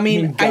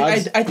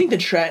 I think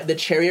the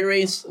chariot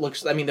race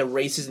looks. The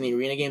races in the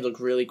arena games look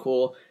really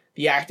cool.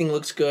 The acting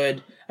looks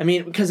good.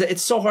 Because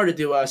it's so hard to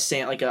do I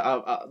don't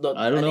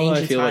know how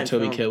I feel about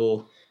Toby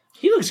Kebbell.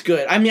 He looks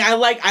good. I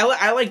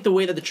like the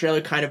way that the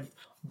trailer kind of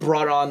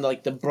brought on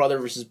like the brother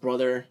versus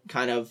brother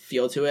kind of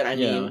feel to it.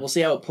 We'll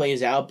see how it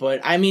plays out,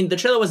 but the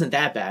trailer wasn't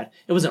that bad.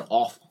 It wasn't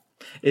awful.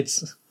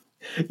 It's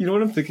You know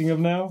what I'm thinking of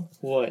now?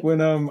 What? When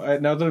now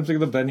that I'm thinking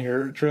of the Ben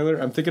Hur trailer,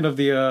 I'm thinking of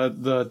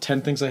the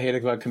 10 Things I Hate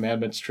About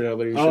Commandments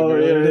trailer. You showed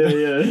me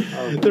earlier.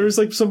 Yeah. There was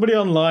like somebody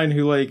online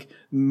who like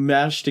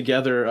mashed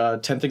together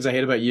 10 Things I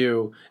Hate About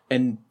You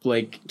and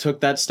like took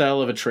that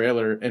style of a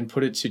trailer and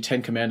put it to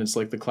 10 Commandments,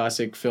 like the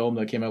classic film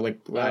that came out like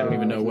I don't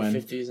even know when.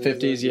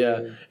 50s,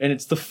 yeah. And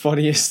it's the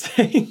funniest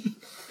thing.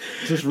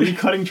 Just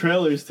recutting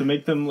trailers to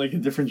make them like a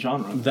different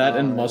genre. That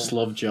and Must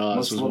Love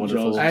Jaws was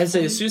wonderful. I'd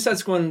say the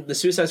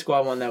Suicide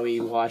Squad one that we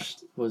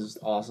watched was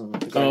awesome.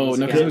 Oh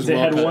no, because they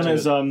had one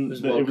as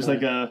it was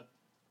like an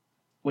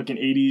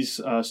 80s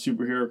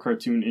superhero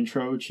cartoon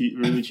intro,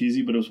 really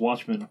cheesy, but it was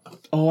Watchmen.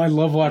 Oh, I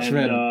love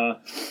Watchmen. And,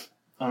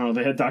 I don't know.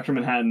 They had Dr.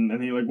 Manhattan,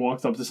 and he like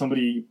walked up to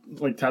somebody,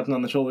 like tapped him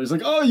on the shoulder. He's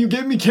like, "Oh, you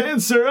gave me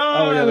cancer!"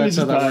 Oh yeah, that's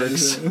how that died.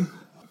 works.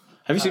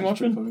 Have you seen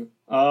Watchmen?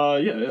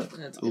 Yeah.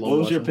 What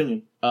was your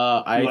opinion?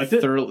 I liked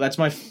it? thoroughly.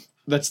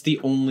 That's the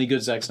only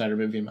good Zack Snyder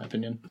movie in my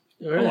opinion.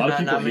 Really? A lot of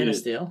people not Man hate of it.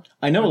 Steel.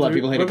 I know a lot of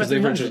people hate it What because they've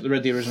about 300?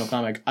 read the original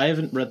comic. I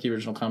haven't read the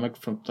original comic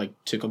from like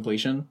to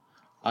completion.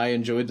 I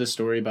enjoyed the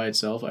story by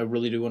itself. I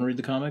really do want to read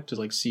the comic to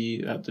like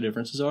see what the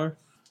differences are.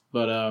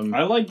 But I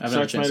like haven't had a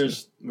Zack chance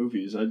Snyder's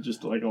movies. I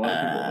just like a lot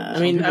of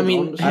people. I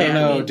mean, I don't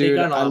know, they dude.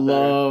 got a lot I better.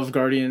 love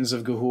Guardians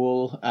of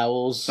Gahul,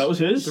 Owls. That was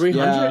his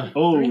 300. Yeah.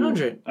 Oh,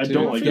 300. I Dude,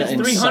 don't like yeah, that.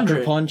 and 300.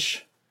 Sucker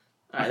Punch.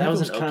 That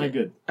was kind of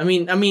good. I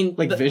mean,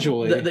 Like,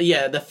 visually.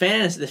 the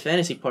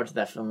fantasy parts of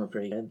that film were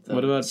pretty good. The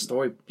What about-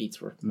 story beats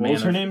were. What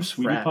was her of name?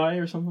 Sweetie crap. Pie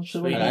or something?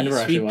 Shit like Sweetie- that? I never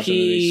actually Sweet watched the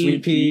movie. Pea,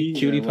 Sweet Pea, yeah,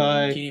 Cutie well,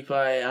 Pie. Cutie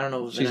Pie. I don't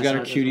know. If She's Vanessa got a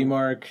Hudgens cutie was-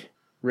 mark.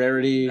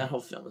 Rarity. That whole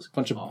film was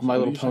Bunch of awesome. My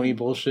Little What are you Pony saying?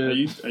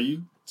 bullshit. Are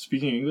you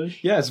speaking English?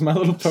 Yeah, it's My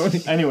Little Pony.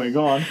 Anyway,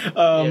 go on.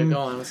 Yeah, go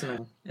on. What's the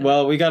name? Yeah.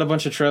 Well, we got a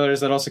bunch of trailers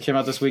that also came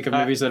out this week of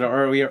movies that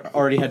we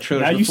already had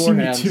trailers Now you see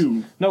me beforehand.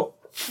 too. No,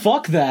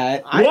 fuck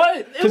that.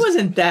 What? It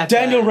wasn't that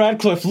Daniel bad.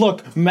 Radcliffe,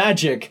 look,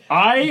 magic.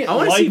 I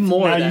wanna liked see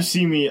more of Now that. You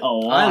see me a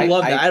lot. I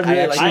love that. I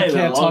really like actually it. can't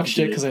I talk loved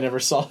shit it. because I never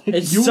saw it.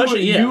 It's You, such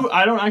a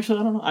I don't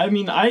know. I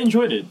mean, I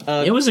enjoyed it.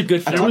 It was a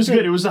good film. It was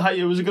good. It was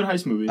a good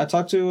heist movie. I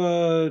talked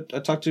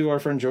to our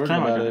friend Jordan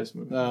Kinda like about a it, nice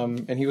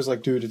movie. and he was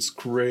like, "Dude, it's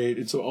great.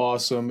 It's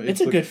awesome.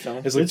 It's a good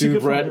film. It's like, It's a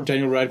dude, good film.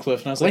 Daniel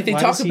Radcliffe." And I was Like, like, they "Why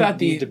talk does he about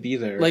need to be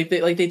there?" Like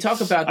they talk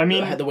about. I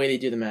mean, the way they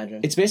do the magic.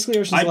 It's basically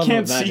Ocean's I 11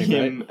 can't with magic, see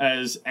him right?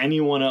 as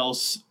anyone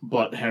else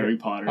but Harry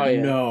Potter. Oh,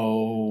 yeah.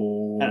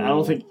 No, And I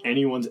don't think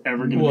anyone's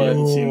ever going to What? be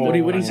able to see him What do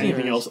you as see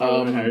anything him else as?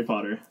 other than Harry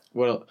Potter.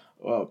 Well,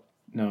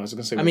 no, I was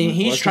gonna say. I mean, well, I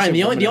he's was gonna trying. say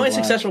The Woman only in Black.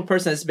 successful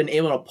person that's been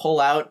able to pull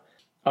out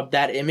of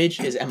that image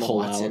is Emma Pull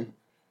Watson.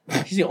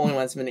 She's the only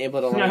one that's been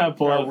able to Yeah,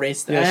 pull out.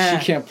 erase that. Yeah,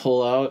 she can't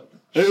pull out.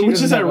 She Which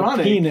is doesn't have a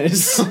ironic.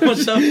 Penis. What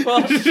the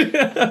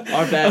fuck?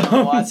 Our bad,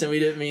 Emma Watson. We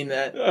didn't mean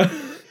that.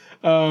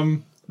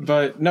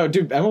 But no,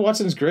 dude, Emma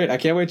Watson's great. I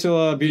can't wait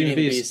till Beauty and the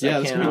Beast. I Yeah,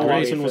 that's can't gonna Emma be wait great.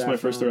 Watson for was that my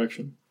first film.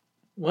 direction.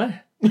 What?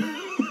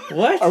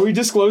 What? Are we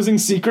disclosing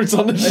secrets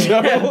on the show?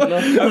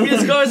 Are we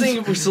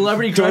disclosing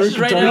celebrity crushes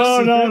right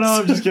dark now? No,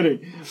 I'm just kidding.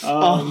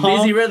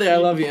 Daisy Ridley, I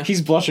love you.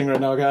 He's blushing right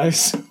now,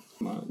 guys.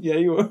 Yeah,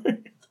 you are.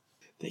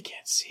 They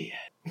can't see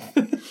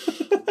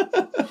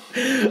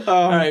it.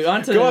 All right,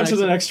 on to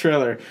the next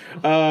trailer.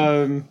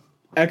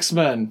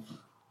 X-Men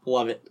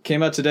Love it.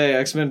 came out today.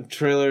 X-Men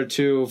trailer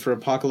 2 for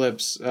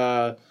Apocalypse.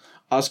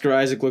 Oscar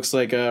Isaac looks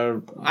like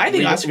a... I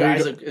think Oscar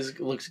Rita- Isaac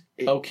looks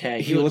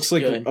okay. He looks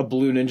like good. a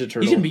blue Ninja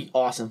Turtle. He's gonna be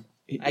awesome.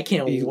 I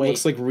can't He wait.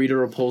 looks like Rita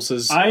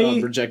Repulsa's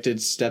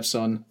rejected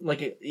stepson.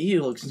 He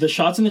looks. The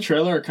shots in the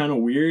trailer are kind of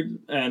weird,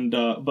 and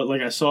but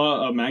like I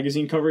saw a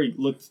magazine cover, he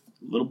looked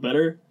a little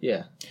better.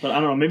 Yeah. But I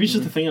don't know. Maybe it's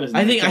just the thing on his.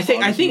 I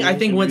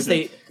think once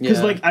they. Because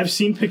Yeah. like I've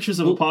seen pictures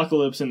of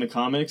Apocalypse in the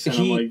comics, and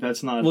I'm like,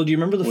 that's not. Well, do you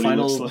remember the what he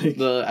final, looks like.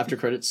 the after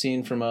credits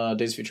scene from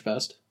Days of Future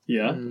Past?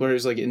 Yeah. Where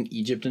he's like in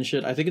Egypt and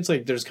shit. I think it's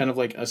like there's kind of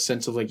like a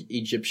sense of like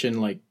Egyptian,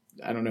 like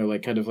I don't know,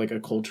 like kind of like a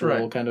cultural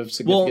Right. kind of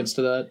significance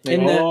to that.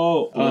 in maybe.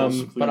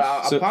 the- But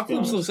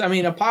Apocalypse looks. I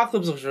mean,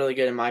 Apocalypse looks really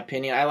good in my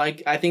opinion.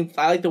 I think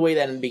the way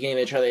that in the beginning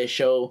of the trailer they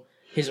show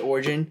his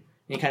origin.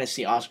 You kind of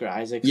see Oscar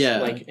Isaac's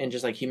like in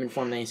just like human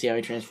form, then you see how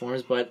he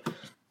transforms. But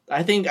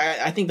I think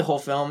the whole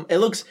film it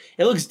looks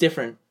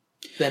different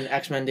than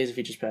X-Men: Days of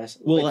Future Past.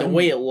 Well, like, the I'm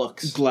way it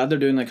looks. Glad they're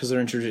doing that because they're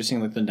introducing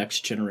like the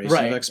next generation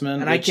Right. of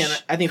X-Men. And which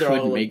I think they're all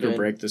could look make or good.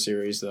 break the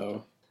series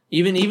though.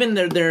 Even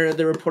they're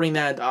reporting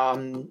that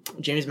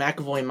James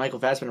McAvoy and Michael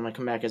Fassbender might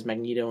come back as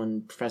Magneto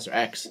and Professor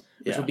X,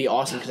 which would be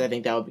awesome because I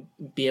think that would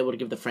be able to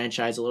give the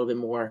franchise a little bit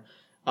more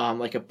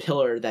like a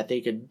pillar that they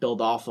could build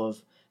off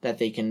of. That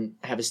they can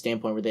have a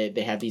standpoint where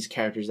they have these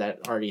characters that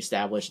are already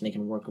established and they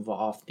can work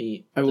off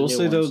the. I will new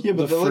say though, ones. Yeah,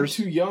 but the they're first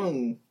like too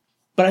young.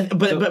 But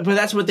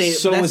that's what they.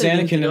 so that's was what they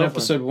need to Anakin in go for.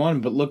 Episode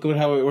 1, but look at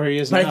where he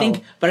is But I now.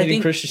 think- Hayden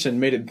Christensen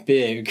made it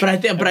big. But I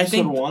think.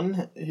 Episode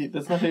 1?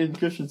 That's not Hayden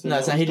Christensen. No,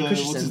 it's That not was Hayden What's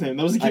Christensen. his name?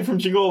 That was the kid from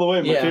Jingle All the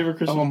Way. My Yeah. favorite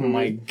Christmas Oh movie.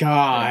 my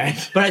god!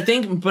 But I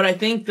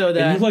think though And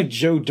that you like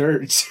Joe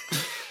Dirt.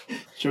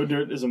 Joe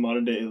Dirt is a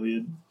modern day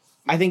Iliad.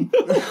 I think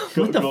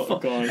what the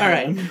fuck? All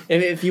right,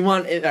 if you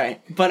want, all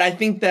right. But I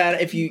think that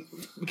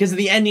because of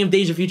the ending of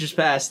Days of Futures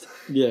Past,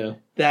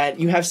 that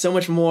you have so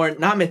much more,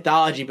 not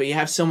mythology, but you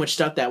have so much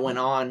stuff that went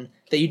on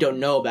that you don't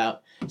know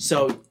about.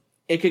 So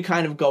it could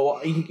kind of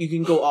go. You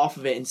can go off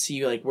of it and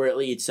see like where it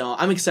leads. So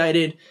I'm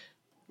excited.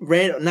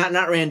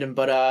 Not random,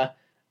 but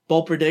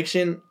bold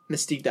prediction: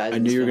 Mystique dies. I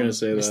knew you were gonna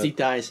say that. Mystique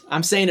dies.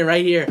 I'm saying it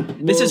right here.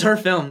 This is her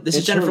film. This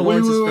is Jennifer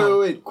Lawrence's film.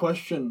 Wait.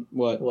 Question.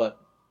 What?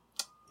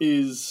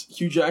 Is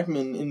Hugh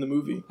Jackman in the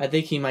movie? I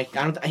think he might.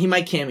 He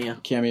might cameo.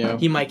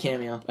 He might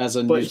cameo as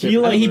a. But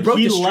newspaper. he broke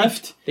the streak.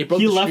 Left. They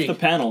broke he the left streak. the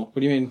panel. What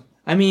do you mean?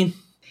 I mean,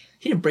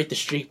 he didn't break the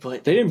streak,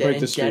 but they didn't break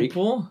the streak.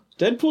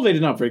 Deadpool, they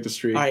did not break the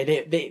streak. All right,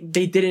 they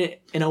did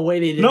it in a way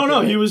they didn't. No,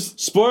 he was.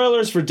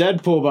 Spoilers for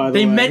Deadpool, by the way.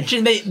 They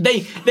mentioned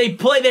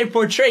they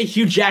portray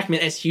Hugh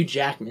Jackman as Hugh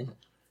Jackman.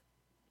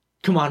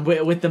 Come on,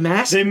 with the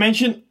mask. They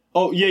mentioned.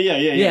 Oh yeah.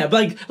 Yeah,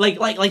 but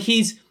like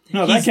he's.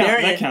 No, he's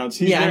that counts.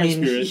 He's there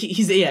in spirit.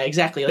 He's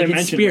exactly. Like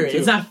it's spirit.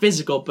 It's not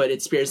physical, but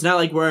it's spirit. It's not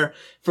like we're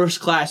First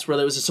Class where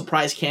there was a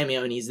surprise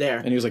cameo and he's there.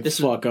 And he was like,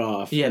 "Fuck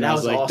off." Yeah, and that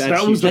was like, awesome.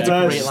 That was the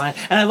best. Great line.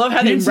 And I love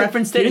how they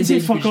referenced it. He didn't say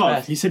in "fuck off."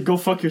 Past. He said "go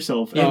fuck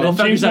yourself." Yeah, and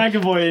James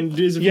McAvoy and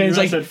Days of Futures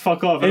Past said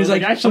 "fuck off." And he's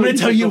like, actually, "I'm going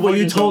to tell you what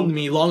you told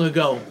me long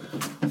ago."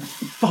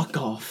 Fuck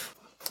off.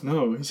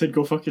 No, he said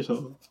 "go fuck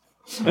yourself."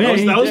 Yeah,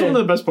 that was one of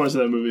the best parts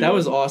of that movie. That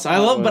was awesome. I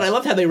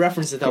loved how they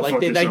referenced it though.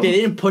 Like they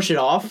didn't push it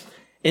off.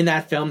 In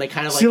that film, they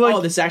kind of oh,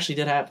 this actually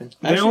did happen.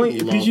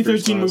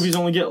 PG-13 movies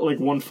only get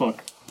like one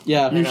fuck.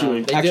 Yeah,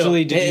 usually.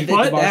 Actually, did you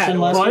The Martian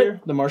last year?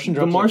 The Martian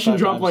dropped. The Martian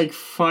dropped times. like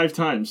 5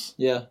 times.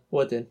 Yeah,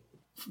 what did?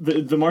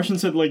 The Martian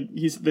said like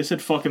they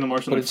said fuck in the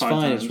Martian. But like it's 5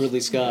 fine. times. It's Ridley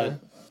Scott. Yeah.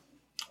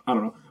 I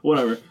don't know.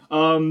 Whatever.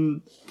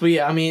 But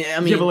yeah, I mean,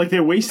 yeah, but like they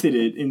wasted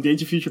it in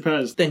Days of Future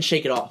Past. Then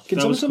shake it off. Can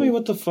someone tell me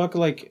what the fuck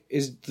like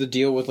is the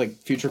deal with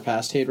like Future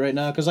Past hate right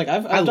now? Because like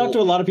I've talked to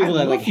a lot of people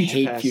that like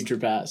hate Future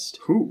Past.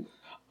 Who?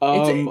 A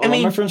lot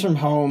of my friends from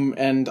home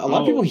and a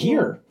lot of people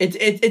here.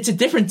 It's a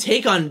different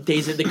take on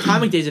the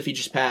comic Days of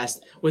Futures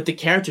Past with the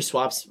character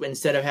swaps.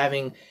 Instead of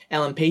having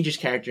Ellen Page's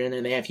character and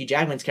then they have Hugh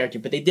Jackman's character,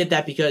 but they did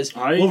that because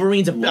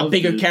Wolverine's a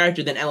bigger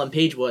character than Ellen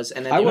Page was.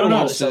 And then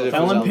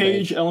Ellen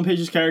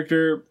Page's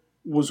character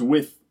was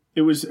with.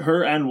 It was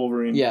her and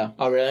Wolverine. Yeah.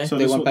 Oh, really? So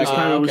they went back.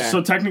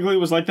 So technically it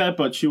was like that,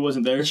 but she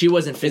wasn't there. She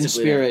wasn't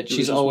physically in spirit. There.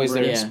 She's always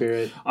there in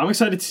spirit. I'm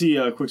excited to see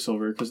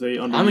Quicksilver because they.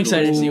 I'm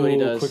excited to see what he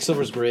does.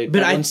 Quicksilver's great.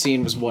 But one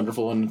scene was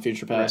wonderful in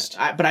Future Past.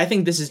 But I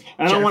think this is.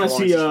 And I want to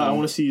see. I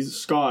want to see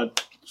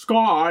Scott.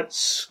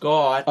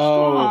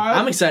 Oh,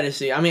 I'm excited to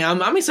see. I mean,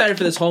 I'm excited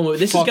for this whole movie.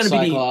 This is going to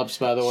be Cyclops,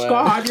 by the way.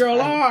 Scott, you're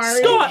alive.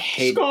 Scott. I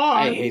hate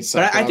Cyclops.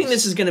 But I think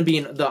this is going to be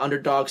the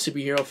underdog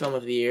superhero film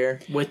of the year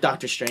with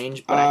Doctor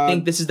Strange. But I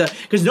think this is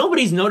because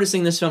nobody's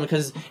noticing this film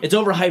because it's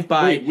overhyped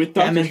by with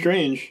Doctor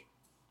Strange.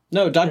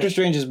 No, Doctor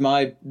Strange is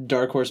my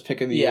dark horse pick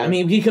of the year. Yeah, I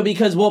mean,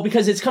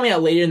 because it's coming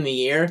out later in the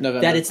year,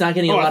 November. that it's not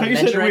getting a lot of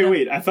attention right now.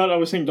 Wait, I thought I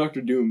was saying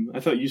Doctor Doom. I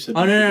thought you said.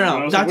 Oh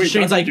no! Doctor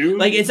Strange like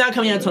it's not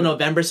coming out until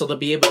November, so they'll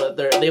be able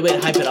to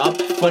hype it up.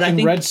 But I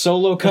think red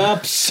Solo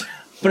cups.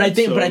 But I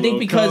think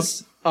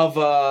because of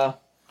the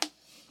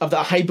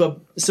hype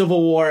of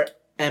Civil War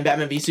and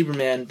Batman v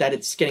Superman, that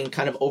it's getting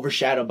kind of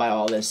overshadowed by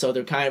all this. So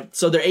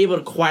they're able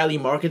to quietly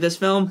market this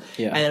film,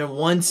 and then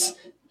once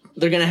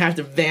they're gonna have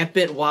to vamp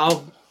it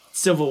while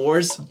Civil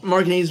War's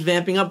marketing is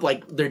vamping up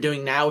like they're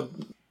doing now,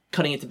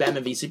 cutting into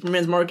Batman v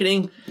Superman's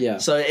marketing. Yeah.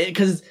 So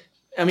because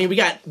we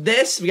got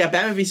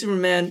Batman v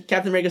Superman,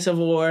 Captain America: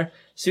 Civil War,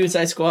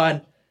 Suicide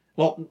Squad.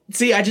 Well,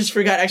 see, I just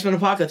forgot X-Men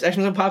Apocalypse,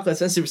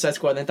 then Suicide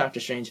Squad, then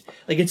Doctor Strange.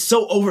 Like it's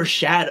so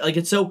overshadowed.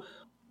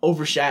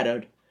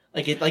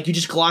 Like you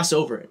just gloss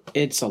over it.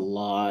 It's a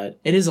lot.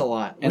 It is a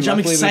lot, which and I'm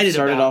excited we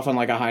started about. off on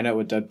like a high note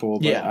with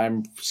Deadpool, but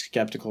I'm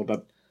skeptical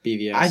about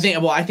BVS. I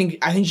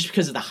think just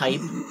because of the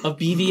hype of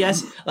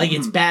BVS, like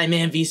it's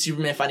Batman v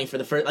Superman fighting for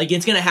the first, like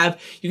it's gonna have,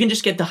 you can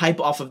just get the hype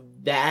off of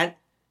that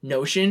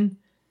notion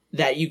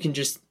that you can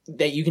just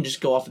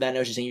go off of that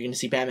notion saying you're gonna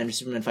see Batman v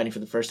Superman fighting for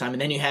the first time,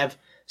 and then you have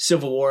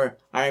Civil War,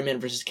 Iron Man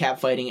versus Cap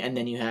fighting, and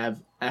then you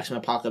have X-Men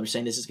Apocalypse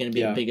saying this is gonna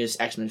be the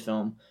biggest X-Men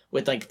film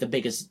with like the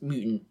biggest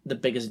mutant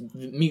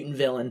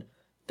villain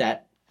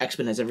that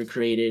X-Men has ever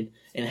created,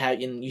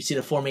 and you see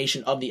the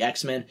formation of the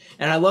X-Men.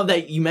 And I love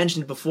that you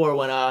mentioned before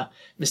when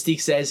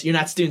Mystique says, "You're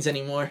not students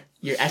anymore,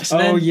 you're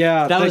X-Men." Oh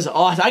yeah, that was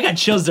awesome. I got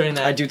chills during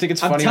that. I do think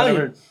it's funny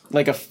whenever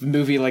like a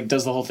movie like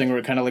does the whole thing where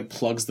it kind of like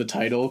plugs the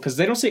title because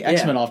they don't say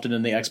X-Men often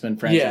in the X-Men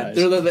franchise.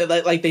 Yeah,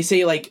 they're like they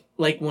say like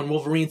when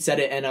Wolverine said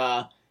it and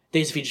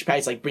Days of Future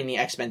Past, like bring the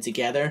X-Men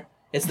together.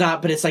 It's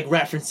not, but it's like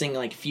referencing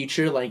like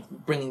future, like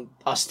bringing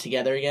us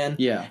together again.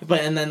 Yeah.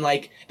 And then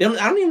like I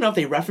don't even know if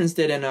they referenced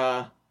it in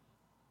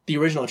the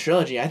original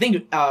trilogy. I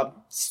think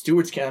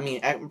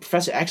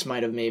Professor X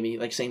might have maybe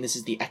like saying this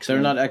is the X-Men.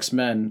 They're not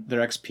X-Men.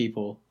 They're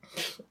X-people.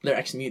 They're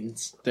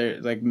X-mutants.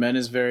 They're like men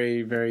is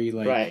very very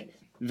like right.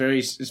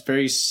 it's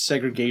very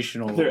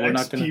segregational. They're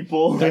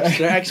ex-people. They're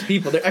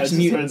ex-people. They're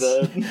ex-mutants.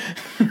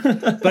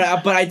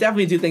 But I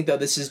definitely do think, though,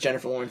 this is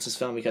Jennifer Lawrence's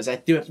film, because I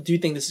do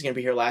think this is going to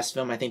be her last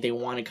film. I think they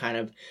want to kind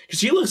of... Because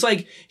she looks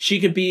like she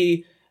could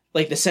be,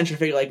 like, the central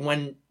figure. Like,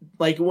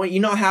 when you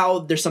know how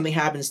there's something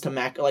happens to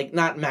not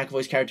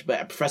McAvoy's character,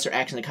 but Professor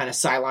X, and it kind of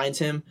sidelines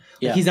him.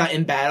 Like, he's not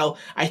in battle.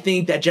 I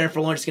think that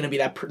Jennifer Lawrence is going to be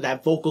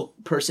that vocal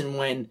person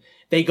when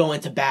they go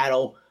into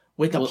battle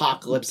with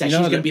Apocalypse, that she's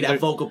going to be that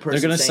vocal person.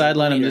 They're going to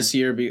sideline him this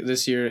year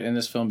in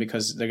this film,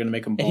 because they're going to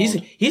make him bald.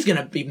 And he's going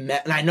to be, and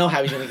I know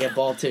how he's going to get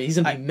bald too. He's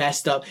going to be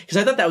messed up, because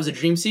I thought that was a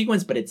dream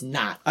sequence, but it's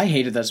not. I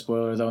hated that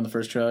spoiler though in the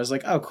first trailer. I was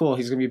like, oh cool,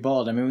 he's going to be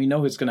bald. I mean, we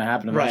know it's going to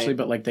happen eventually,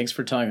 but like, thanks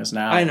for telling us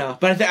now. I know,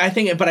 but I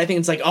think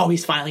it's like, oh,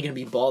 he's finally going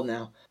to be bald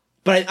now.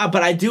 But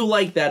I do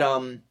like that.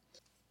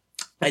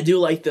 I do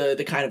like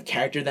the kind of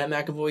character that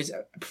McAvoy's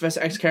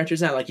Professor X character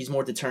is now. Like, he's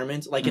more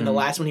determined. Like, in the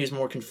last one, he was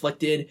more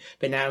conflicted,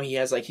 but now he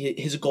has, like,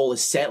 his goal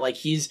is set. Like,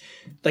 he's,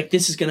 like,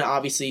 this is gonna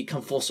obviously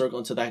come full circle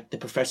into the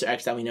Professor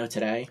X that we know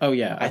today. Oh,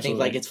 yeah, absolutely. I think,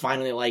 like, it's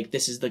finally, like,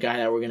 this is the guy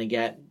that we're gonna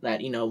get,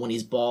 that, you know, when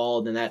he's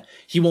bald, and that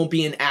he won't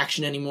be in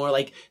action anymore.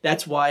 Like,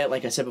 that's why,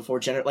 like I said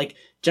before,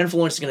 Jennifer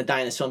Lawrence is going to die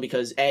in this film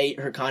because A,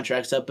 her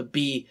contract's up, but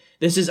B,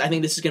 I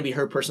think this is going to be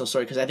her personal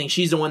story, because I think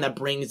she's the one that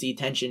brings the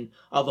attention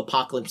of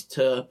Apocalypse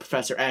to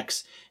Professor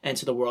X and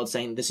to the world,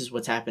 saying this is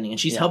what's happening. And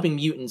she's helping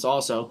mutants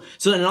also.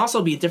 So then it'll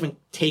also be a different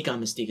take on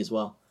Mystique as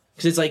well.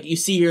 Because it's like, you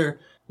see her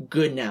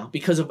good now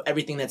because of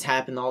everything that's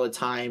happened, all the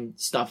time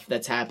stuff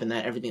that's happened,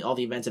 all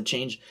the events have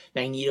changed.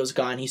 Magneto's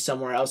gone, he's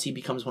somewhere else, he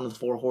becomes one of the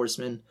Four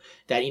Horsemen,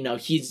 that, you know,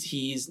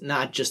 he's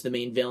not just the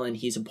main villain,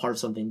 he's a part of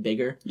something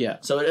bigger. Yeah,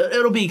 so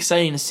it'll be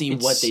exciting to see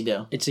what they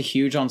do. It's a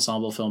huge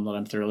ensemble film that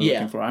I'm thoroughly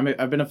looking for.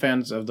 I've been a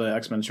fan of the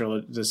X-Men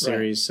trilogy, this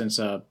series, since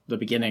the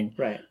beginning,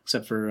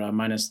 except for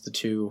minus the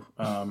two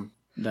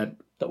that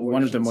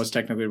one of them was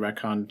technically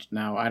retconned.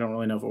 Now I don't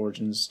really know if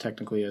Origins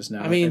technically is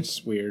now. I mean,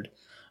 it's weird.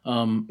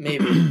 Maybe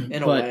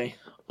in a way.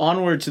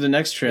 Onward to the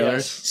next trailer.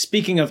 Yes.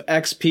 Speaking of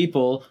X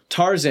people,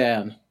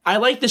 Tarzan. I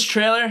like this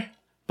trailer,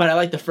 but I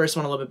like the first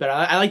one a little bit better.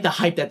 I like the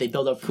hype that they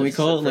build up. Can we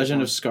call it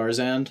Legend of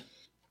Skarsgård?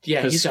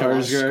 Yeah, he's got a lot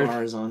of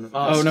scars on.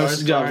 Oh no,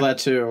 that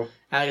too.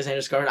 Alexander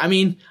Skarsgård. I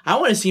mean, I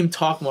want to see him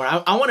talk more.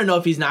 I want to know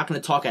if he's not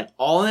going to talk at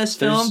all in this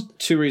film. There's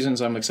two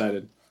reasons I'm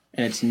excited,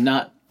 and it's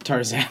not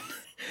Tarzan.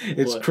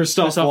 It's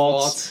Christoph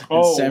Waltz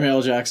and Samuel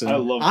L. Jackson.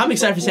 I'm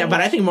excited for Sam,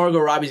 but I think Margot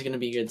Robbie's going to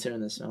be good too in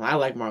this film. I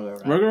like Margot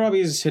Robbie. Margot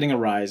Robbie's hitting a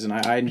rise, and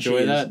I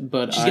enjoy that.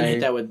 But she's going to hit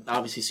that with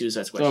obviously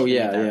Suicide Squad. Oh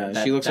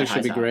yeah. She looks like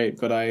she'll be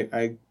great, but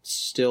I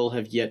still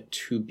have yet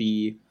to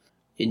be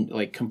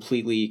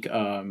completely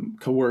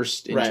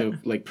coerced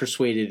into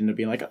persuaded into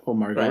being like, oh,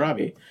 Margot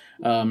Robbie.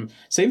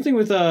 Same thing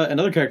with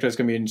another character that's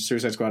going to be in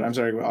Suicide Squad. I'm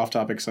sorry, off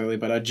topic slightly,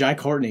 but Jai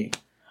Courtney.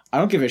 I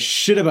don't give a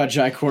shit about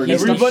Jai Courtney.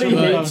 Everybody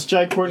hates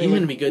Jai Courtney. He's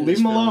going to be good in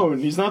this film. Leave him alone.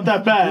 He's not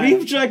that bad.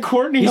 Leave Jai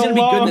Courtney alone. He's going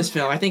to be good in this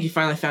film. I think he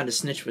finally found a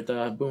snitch with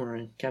Captain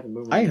Boomerang.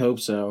 I hope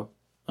so.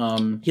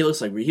 He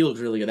looks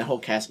really good. That whole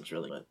cast looks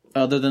really good.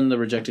 Other than the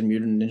rejected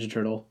mutant Ninja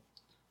Turtle.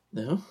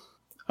 No?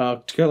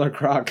 Killer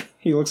Croc.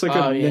 He looks like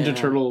a Ninja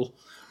Turtle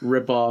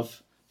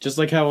ripoff. Just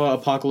like how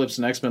Apocalypse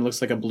and X-Men looks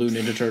like a blue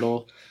Ninja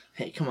Turtle.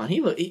 Hey, come on.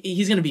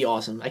 He's going to be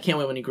awesome. I can't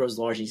wait when he grows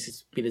large. He's going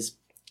to be this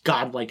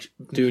godlike...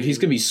 Dude, he's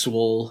going to be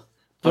swole.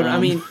 But I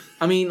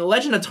mean,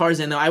 Legend of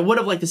Tarzan though, I would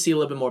have liked to see a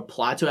little bit more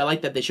plot to it. I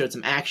like that they showed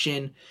some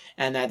action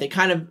and that they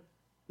kind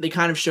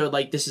of showed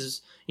like this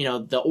is, you know,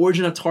 the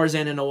origin of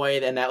Tarzan in a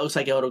way, and that looks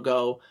like it'll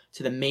go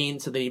to the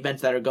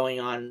events that are going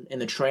on in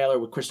the trailer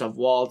with Christoph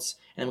Waltz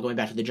and then going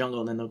back to the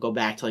jungle, and then they'll go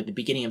back to like the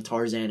beginning of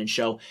Tarzan and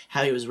show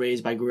how he was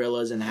raised by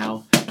gorillas and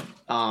how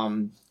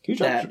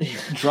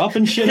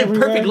dropping shit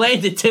everywhere. Perfect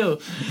landed too.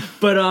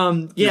 But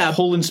yeah,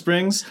 Poland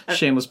Springs,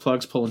 shameless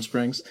plugs, Poland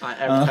Springs,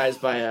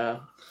 advertised by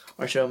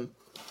our show.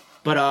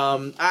 But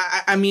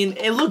I mean,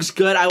 it looks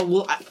good.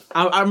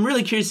 I'm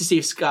really curious to see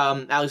if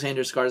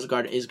Alexander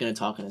Skarsgård is going to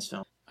talk in this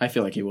film. I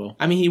feel like he will.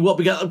 I mean, he will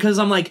because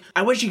I'm like,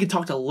 I wish he could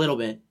talk a little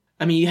bit.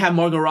 I mean, you have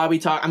Margot Robbie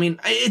talk. I mean,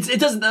 it's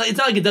not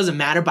like it doesn't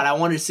matter, but I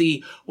want to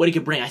see what he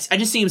could bring. I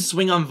just see him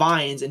swing on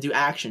vines and do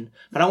action,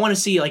 but I want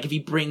to see like if he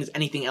brings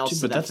anything else.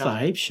 Dude, but that's the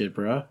hype shit,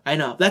 bro. I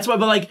know that's why.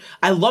 But like,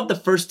 I love the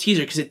first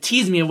teaser because it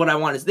teased me of what I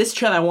wanted. This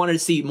trailer, I wanted to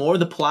see more of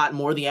the plot,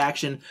 more of the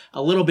action,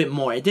 a little bit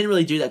more. It didn't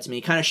really do that to me.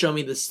 It kind of showed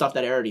me the stuff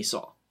that I already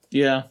saw.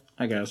 Yeah,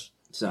 I guess.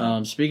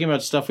 So, speaking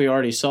about stuff we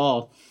already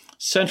saw,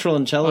 Central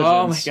Intelligence.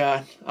 Oh my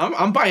god,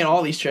 I'm buying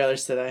all these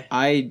trailers today.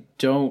 I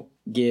don't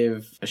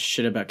give a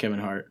shit about Kevin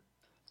Hart.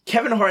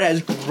 Kevin Hart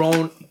has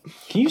grown.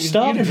 Can you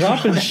stop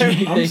dropping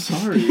shit? I'm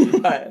sorry.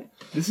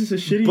 This is a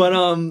shitty. But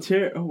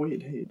oh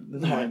wait, hey.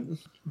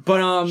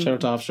 But shout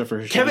out to Offshore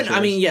for Kevin. I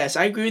mean, yes,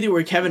 I agree with you.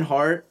 Where Kevin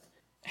Hart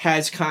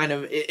has kind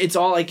of, it's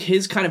all like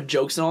his kind of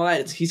jokes and all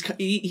that.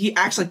 He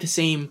acts like the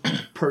same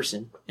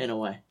person in a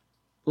way.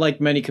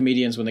 Like many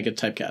comedians when they get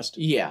typecast.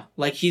 Yeah,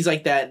 like he's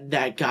like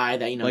that guy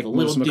that, you know, like the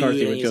little McCarthy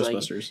dude. With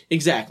Ghostbusters. Like,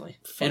 exactly.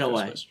 Fuck in a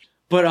way.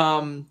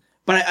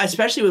 But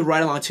especially with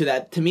Ride Along 2,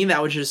 that to me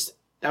that was just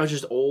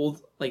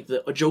old. Like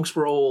the jokes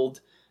were old.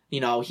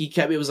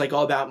 it was like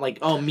all about like,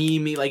 oh,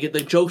 me, like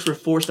the jokes were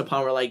forced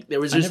upon her. Like there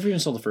was just I never even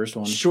saw the first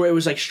one. it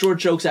was like short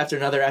jokes after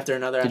another.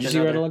 Did you see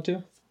Ride Along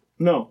 2?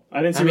 No,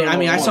 I didn't see.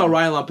 I saw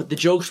Ride Along, but the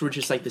jokes were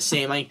just like the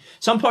same. Like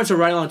some parts of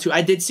Ride Along 2,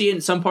 I did see it,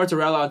 and some parts of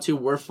Ride Along 2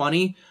 were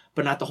funny,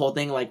 but not the whole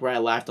thing. Like where I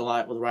laughed a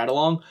lot with Ride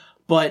Along,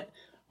 but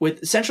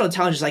with Central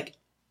Intelligence, like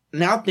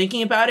now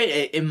thinking about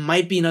it, it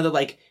might be another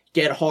like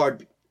Get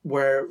Hard,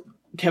 where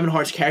Kevin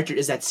Hart's character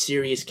is that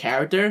serious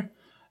character,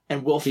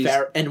 and Will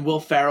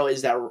Ferrell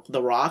is that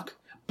The Rock.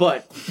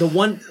 But the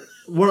one,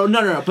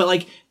 no. But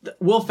like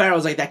Will Ferrell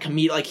is like that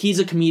comedic. Like he's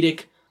a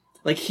comedic.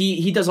 Like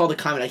he does all the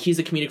comedy. Like he's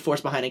the comedic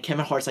force behind it.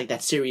 Kevin Hart's like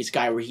that serious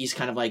guy where he's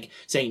kind of like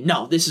saying,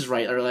 "No, this is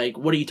right," or like,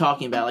 "What are you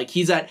talking about?" Like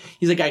he's a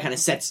guy kind of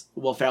sets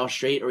Will Ferrell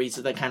straight, or he's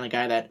the kind of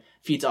guy that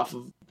feeds off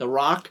of The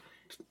Rock.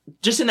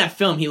 Just in that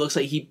film, he looks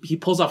like he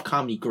pulls off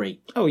comedy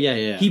great. Oh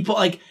yeah.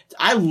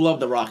 I love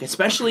The Rock,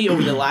 especially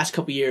over the last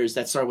couple years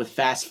that started with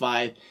Fast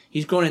 5.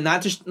 He's grown in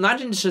not just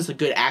a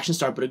good action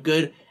star, but a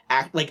good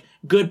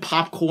good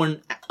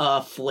popcorn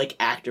flick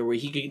actor where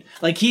he could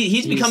like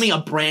he's becoming a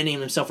brand name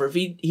himself. Or if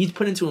he's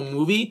put into a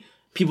movie,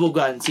 people will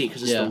go out and see it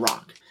because it's The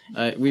Rock.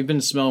 We've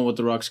been smelling what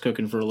The Rock's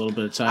cooking for a little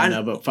bit of time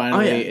now, but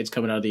finally it's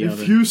coming out of the oven.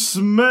 If you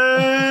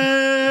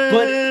smell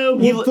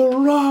The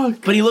Rock,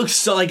 but he looks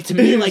so like to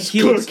me like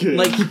he cooking.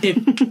 Looks like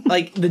if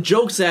like the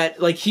jokes that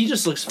like he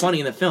just looks funny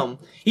in the film.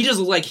 He just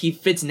looks like he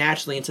fits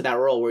naturally into that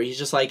role where he's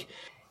just like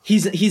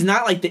he's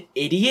not like the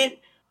idiot.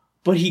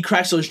 But he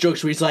cracks those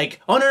jokes where he's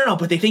like, "Oh no,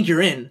 but they think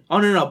you're in. Oh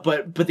no,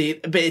 but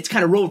it's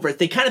kind of role reversed.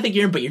 They kind of think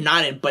you're in, but you're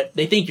not in. But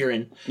they think you're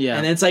in." Yeah.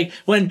 And then it's like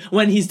when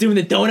he's doing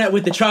the donut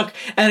with the truck,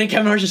 and then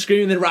Kevin Hart's just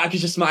screaming, and then Rock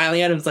is just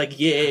smiling at him. It's like,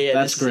 yeah.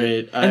 That's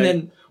great.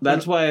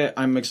 That's why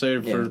I'm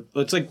excited for.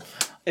 It's like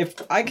if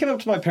I came up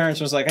to my parents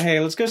and was like, "Hey,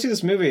 let's go see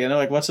this movie," and they're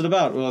like, "What's it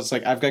about?" Well, it's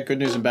like I've got good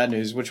news and bad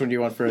news. Which one do you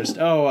want first?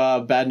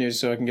 Oh, bad news,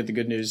 so I can get the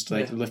good news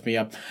to lift me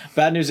up.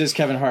 Bad news is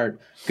Kevin Hart.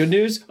 Good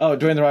news? Oh,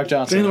 Dwayne The Rock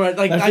Johnson.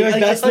 I feel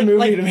like that's the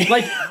movie to me.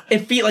 Like I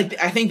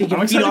think they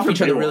can feed off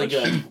each other really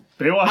good.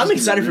 Baywatch. I'm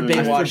excited for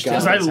Baywatch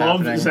because I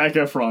love Zac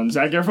Efron.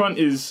 Zac Efron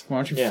is. Why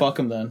don't you fuck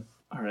him then?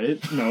 All right,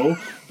 no,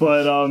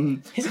 but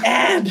his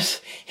abs.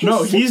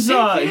 He's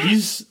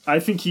I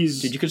think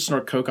he's. Dude, you could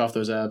snort coke off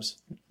those abs.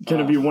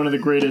 Gonna be one of the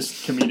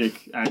greatest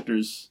comedic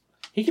actors.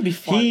 He could be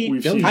fun.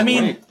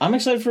 I'm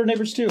excited for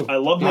Neighbors too. I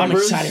love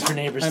Neighbors. I'm excited for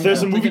Neighbors.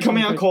 There's a movie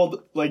coming out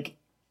called like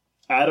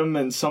Adam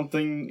and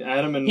Wedding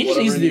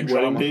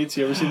Dates.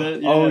 You ever see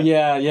that? Yeah. Oh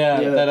yeah.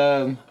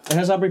 That it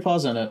has Aubrey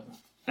Plaza in it.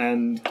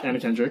 And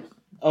Anna Kendrick.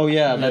 Oh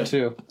yeah, that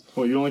too.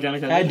 Well, you don't like Anna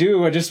Kendrick? I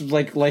do. I just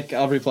like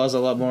Aubrey Plaza a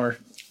lot more.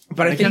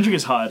 But Anna Kendrick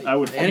is hot. I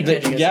would.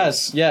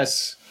 Yes.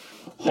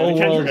 Anna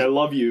Kendrick, I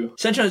love you.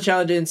 Central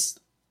Intelligence,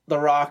 The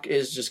Rock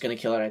is just gonna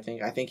kill it. I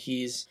think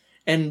he's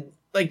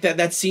like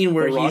that scene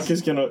where The Rock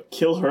is gonna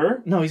kill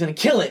her. No, he's gonna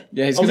kill it.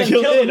 Yeah, he's gonna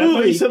kill it. the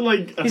movie. He said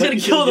he's gonna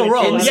kill the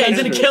role. Yeah, he's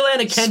gonna kill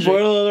Anna Kendrick.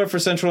 Spoiler alert for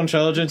Central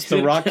Intelligence: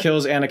 The Rock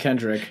kills Anna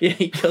Kendrick. Yeah,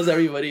 he kills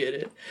everybody in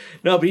it.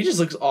 No, but he just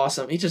looks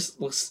awesome. He's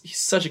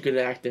such a good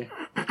actor.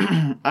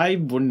 I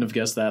wouldn't have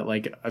guessed that.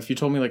 Like, if you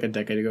told me like a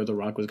decade ago, The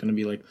Rock was gonna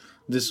be like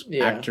this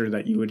actor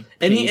that you would.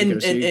 And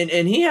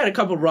he had a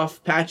couple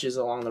rough patches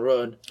along the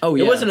road. Oh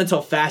yeah. It wasn't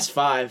until Fast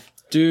 5.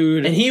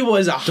 Dude, and he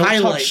was a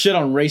highlight. Don't talk shit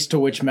on Race to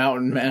Witch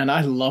Mountain, man.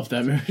 I love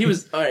that movie. He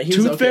was alright.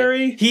 Tooth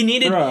Fairy. He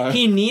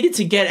needed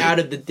to get out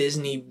of the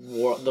Disney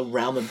world, the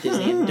realm of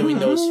Disney, and doing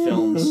those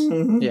films.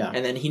 Yeah,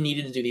 and then he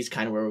needed to do these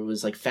kind of where it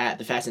was like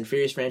the Fast and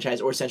Furious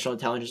franchise, or Central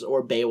Intelligence,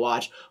 or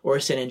Baywatch, or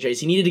San Andreas.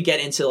 He needed to get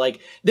into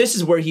like this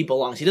is where he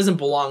belongs. He doesn't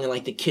belong in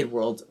like the kid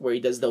world where he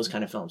does those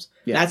kind of films.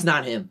 Yeah. That's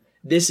not him.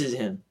 This is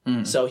him.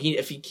 So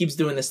if he keeps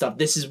doing this stuff,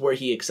 this is where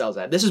he excels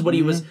at. This is what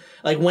he was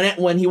like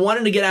when he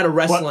wanted to get out of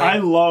wrestling. But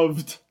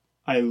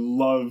I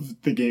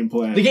loved the game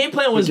plan. The game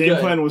plan was good. The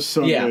game plan was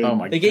so good. Oh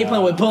my god. The game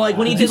plan was, but like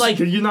when he did like,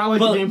 did you not like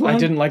the game plan? I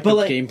didn't like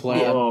the game plan.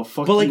 Yeah. Oh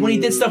fuck. But like when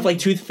he did stuff like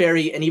Tooth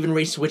Fairy and even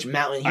Race to Witch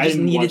Mountain, he just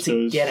needed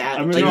to get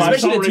out. I mean,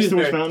 especially the Tooth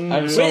Fairy.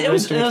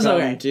 It was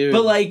okay. Dude.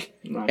 But like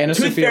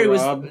Tooth Fairy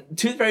was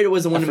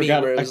the one to me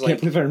where it was I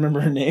can't believe I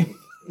remember her name.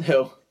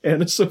 Who?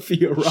 Anna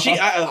Sophia Robb.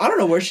 I don't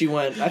know where she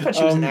went. I thought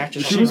she was an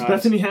actress. She was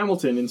Bethany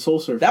Hamilton in Soul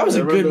Surfer. That was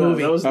a good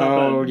movie. That was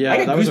not bad. Yeah,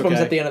 I got goosebumps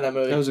at the end of that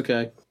movie. That was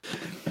okay.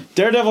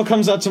 Daredevil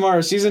comes out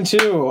tomorrow, season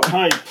 2.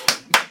 Hype.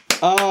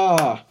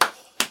 Ah.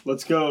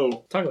 Let's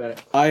go. Talk about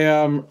it.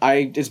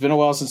 It's been a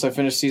while since I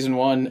finished season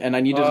 1, and I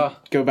need to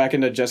go back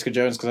into Jessica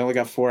Jones because I only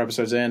got 4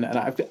 episodes in, and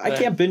I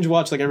can't binge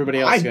watch like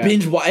everybody else.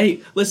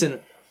 Hey, listen,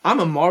 I'm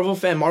a Marvel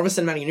fan, Marvel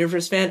Cinematic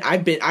Universe fan.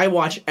 I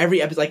watch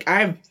every episode. Like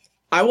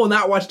I will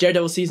not watch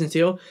Daredevil season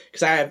 2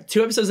 because I have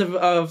 2 episodes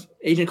of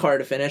Agent Carter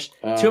to finish,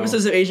 2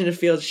 episodes of Agent of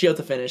Shield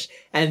to finish,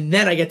 and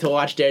then I get to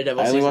watch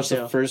Daredevil season 2. I only watched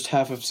the first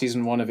half of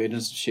season 1 of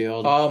Agents of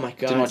Shield. Oh my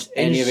god! Didn't watch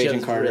any of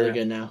Agent Carter. Really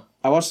good now.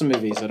 I watch the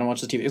movies. I don't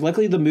watch the TV.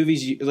 Luckily, the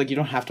movies you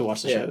don't have to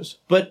watch the shows.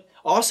 But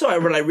also,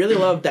 what I really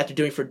love that they're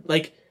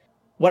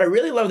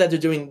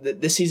doing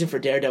this season for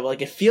Daredevil,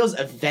 like it feels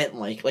event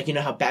like you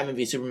know how Batman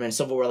v Superman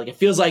Civil War, like it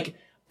feels like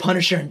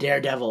Punisher and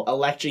Daredevil,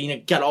 Elektra,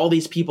 got all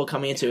these people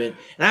coming into it,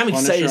 and I'm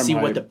excited to see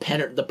what the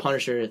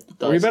Punisher does.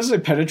 Were you about to say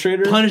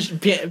Penetrator?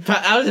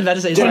 I was about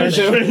to say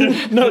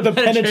something. No, the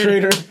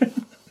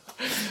Penetrator.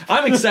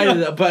 I'm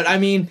excited, but I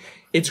mean,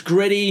 it's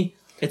gritty.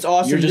 It's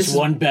awesome. You're just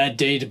one bad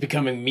day to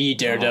becoming me,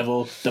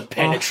 Daredevil, the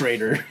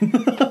Penetrator.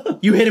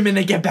 You hit him and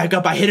they get back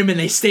up. I hit him and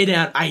they stay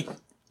down. I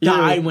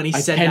die when he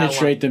said that. I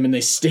penetrate them and they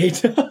stay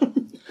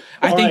down.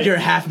 I think you're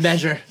half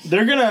measure.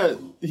 They're gonna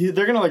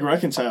like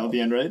reconcile at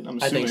the end, right? I'm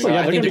assuming. I think so.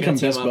 Yeah, I think they're gonna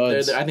team best up.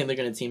 buds. I think they're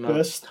gonna team up.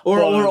 Best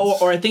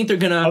Or I think they're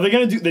gonna. Are they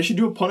gonna do? They should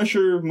do a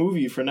Punisher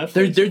movie for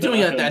Netflix. They're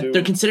doing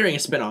they're considering a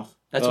spinoff.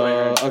 That's what I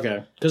heard.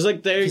 Okay, because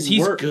like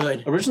he's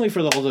good. Originally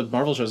for the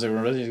Marvel shows, they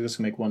were really just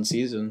gonna make one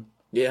season.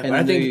 Yeah, but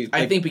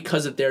I think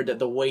because of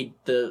the way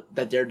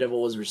that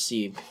Daredevil was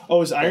received.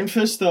 Oh, is Iron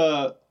Fist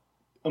a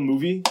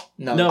movie?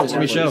 No, it's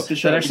a show.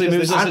 That actually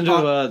moves us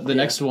into the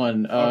next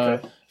one.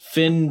 Okay.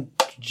 Finn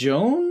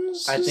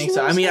Jones. I think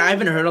so. I mean, I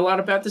haven't heard a lot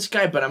about this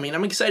guy, but I mean,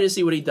 I'm excited to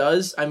see what he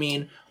does. I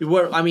mean,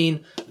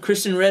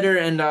 Kristen Ritter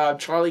and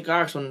Charlie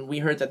Cox, when we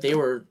heard that they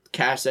were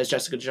cast as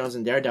Jessica Jones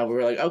and Daredevil, we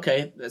were like,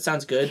 okay, that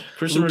sounds good.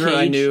 Kristen Ritter,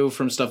 I knew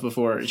from stuff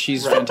before.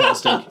 She's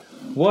fantastic.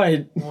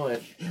 What?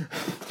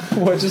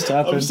 What just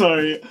happened? I'm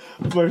sorry,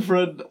 my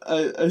friend.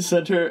 I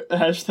sent her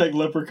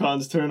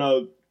 #leprechauns turn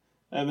up,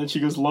 and then she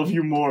goes, "Love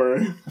you more."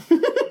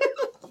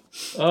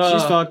 She's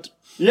fucked.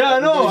 Yeah, I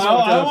know.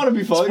 I want to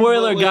be fucked.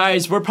 Spoiler,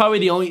 guys, we're probably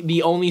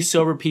the only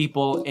sober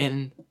people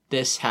in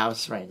this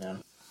house right now.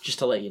 Just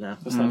to let you know.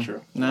 That's not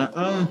true. Nah.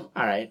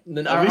 All right.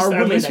 Then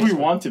at least we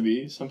want to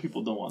be. Some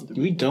people don't want to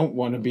be. We don't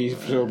want to be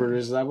sober.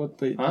 Is that what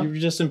you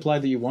just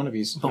implied that you want to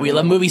be sober? But we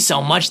love movies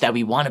so much that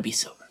we want to be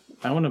sober.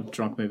 I want a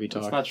drunk movie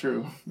talk. That's not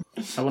true.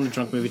 I want a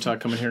drunk movie talk.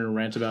 Come in here and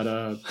rant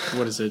about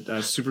what is it?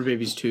 Super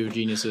Babies 2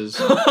 Geniuses.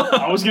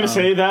 I was gonna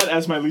say that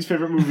as my least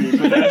favorite movie,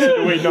 but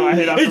wait, no, I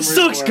hate It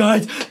sucks,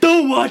 guys.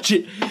 Don't watch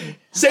it.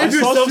 Save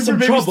yourself some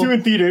trouble. Super Babies 2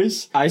 in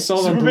theaters. I saw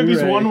Super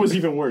Babies 1 was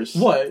even worse.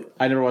 What?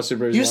 I never watched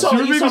Super Babies 1.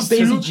 You saw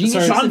Baby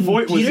Geniuses Sean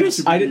Voight was in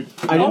Super I Babies.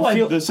 didn't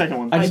feel the second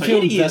one. I didn't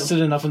feel pity you. invested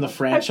enough in the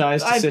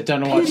franchise to sit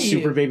down and watch pity you.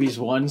 Super Babies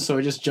 1, so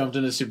I just jumped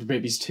into Super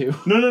Babies 2.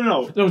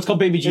 No. No, it's called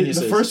Baby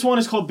Geniuses. The first one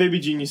is called Baby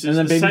Geniuses. And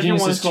then the Baby second one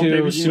Geniuses is called 2,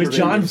 Baby Super Geniuses. With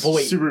John Babies.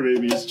 Voight. Super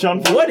Babies.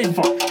 John Voight. What in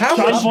how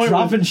John much Voight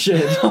dropping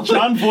shit.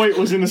 John Voight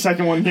was in the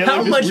second one.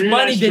 How much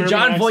money did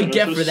John Voight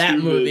get for that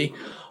stupid. movie?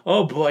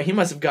 Oh boy, he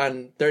must have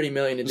gotten $30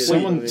 million to do that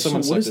movie.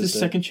 Someone what is sucked this his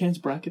second chance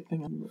bracket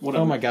thing?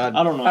 Whatever. Oh my god.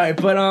 I don't know. All right,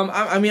 but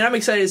I mean, I'm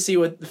excited to see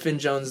what Finn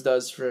Jones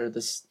does for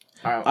this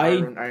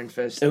Iron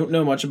Fist. I don't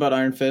know much about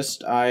Iron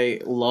Fist. I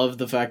love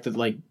the fact that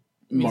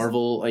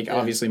Marvel,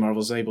 obviously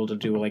Marvel's able to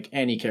do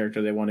any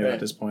character they want to at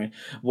this point.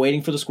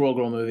 Waiting for the Squirrel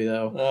Girl movie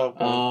though.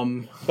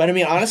 Oh, but I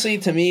mean, honestly,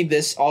 to me,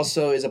 this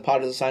also is a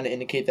positive sign to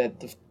indicate that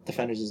the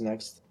Defenders is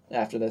next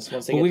after this.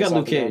 Once they get we this got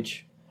off Luke the ground.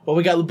 Cage.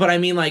 Well, but I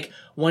mean,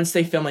 once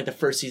they film the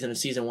first season of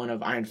season 1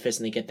 of Iron Fist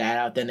and they get that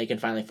out, then they can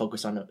finally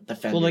focus on the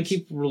Defenders. Well, they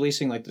keep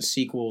releasing the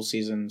sequel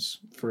seasons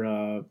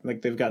for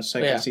they've got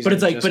second season.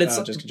 But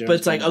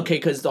it's okay,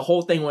 because the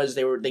whole thing was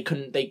they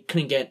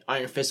couldn't get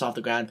Iron Fist off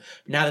the ground.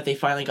 Now that they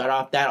finally got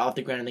off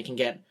the ground,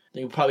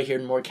 you'll probably hear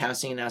more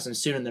casting announcements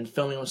soon, and then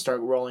filming will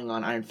start rolling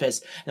on Iron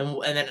Fist.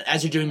 And then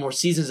as you're doing more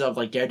seasons of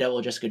Daredevil,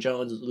 Jessica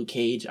Jones, Luke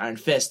Cage, Iron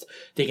Fist,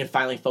 they can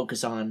finally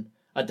focus on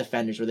a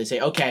Defenders, where they say,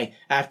 okay,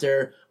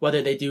 after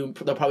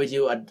they'll probably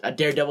do a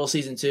Daredevil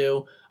season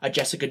 2, a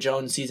Jessica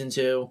Jones season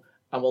 2,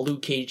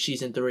 Luke Cage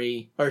season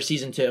 3 or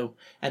season 2,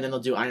 and then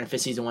they'll do Iron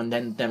Fist season 1.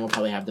 Then we'll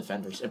probably have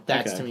Defenders. If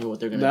that's to me what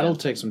they're gonna. That'll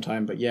take some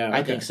time, but yeah,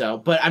 I think so.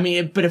 But I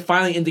mean, it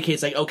finally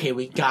indicates okay,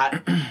 we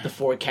got the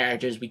 4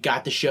 characters, we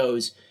got the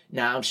shows.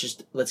 Now it's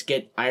just let's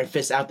get Iron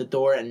Fist out the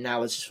door, and now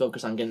let's just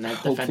focus on getting that.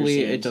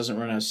 Hopefully, it doesn't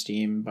run out of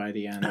steam by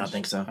the end. I don't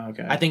think so.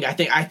 Okay. I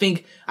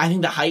think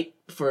the hype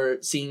for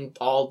seeing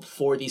all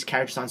 4 of these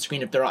characters on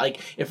screen, if they're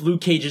if Luke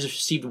Cage is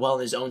received well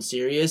in his own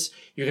series,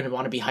 you're gonna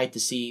want to be hyped to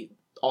see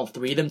all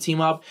 3 of them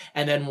team up,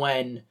 and then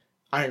when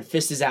Iron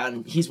Fist is out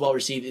and he's well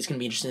received, it's gonna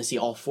be interesting to see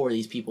all 4 of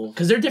these people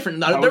because they're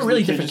different. They're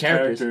really different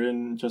characters. Character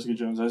in Jessica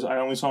Jones, I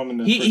only saw him in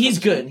the. He's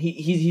good.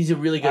 He's a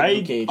really good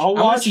Luke Cage. I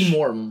want to see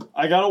more of him.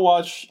 I'm gonna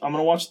watch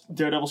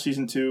Daredevil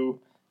season 2.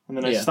 And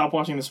then I stopped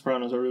watching The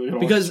Sopranos. I really don't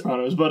watch The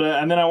Sopranos, but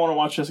and then I want to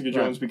watch Jessica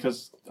Jones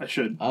because I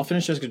should. I'll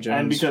finish Jessica Jones,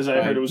 and because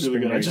I heard it was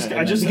really good.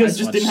 I just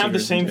didn't have the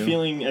same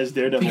feeling as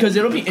Daredevil. Because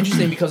it'll be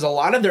interesting because a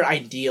lot of their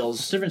ideals,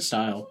 it's different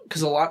style.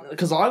 Because a lot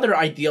of their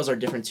ideals are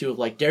different too.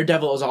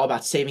 Daredevil is all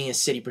about saving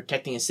his city,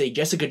 protecting his city.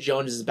 Jessica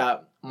Jones is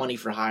about money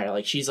for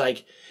hire. She's all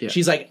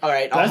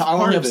right,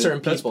 I'll only have certain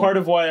people. That's part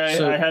of why I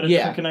had a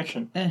different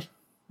connection.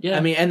 Yeah,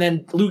 I mean, and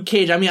then Luke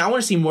Cage. I mean, I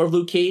want to see more of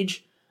Luke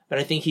Cage. But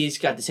I think he's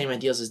got the same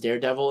ideals as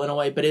Daredevil in a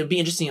way. But it would be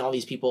interesting, all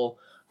these people.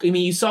 I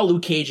mean, you saw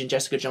Luke Cage and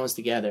Jessica Jones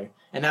together,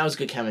 and that was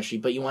good chemistry.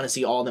 But you want to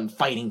see all of them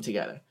fighting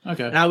together.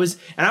 Okay. And I was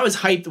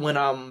hyped when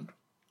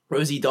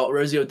Rosie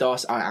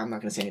O'Dawson. I'm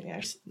not gonna say anything.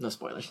 Actually, no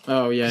spoilers.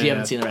 Oh yeah. You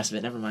haven't seen the rest of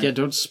it. Never mind. Yeah,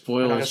 don't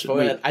spoil it.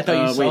 It. I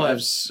thought you saw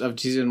it. Of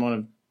season 1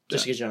 of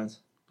Jessica Jones.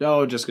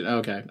 Oh, just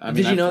okay. I mean,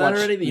 Did you I've know that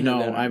watched, already? You no,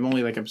 know that. I'm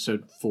only like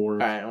episode 4. All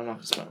right, I don't know if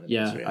it's fun.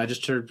 Yeah, I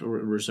just heard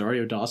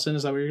Rosario Dawson.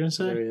 Is that what you're gonna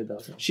say? Rosario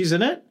Dawson. She's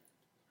in it.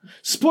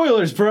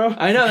 Spoilers, bro.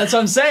 I know. That's what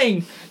I'm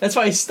saying. That's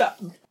why I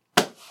stopped.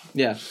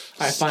 Yeah.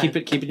 Alright, fine. Keep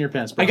it in your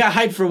pants, bro. I got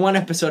hyped for one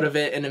episode of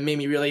it, and it made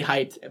me really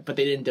hyped, but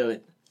they didn't do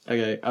it.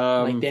 Okay.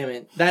 Like, damn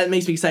it. That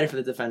makes me excited for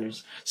the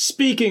Defenders.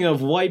 Speaking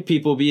of white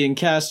people being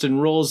cast in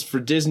roles for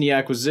Disney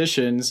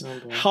acquisitions,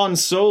 Han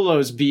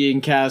Solo's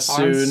being cast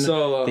Han soon.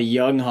 Solo. The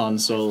young Han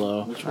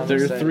Solo.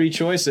 There are 3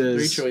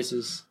 choices. 3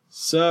 choices.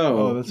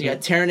 So, You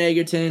got Taron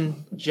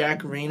Egerton,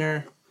 Jack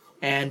Reiner,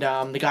 and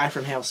the guy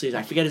from Hail Caesar.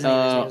 I forget his name.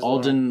 His name is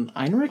Alden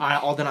Einrich?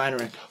 Alden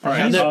Einrich. All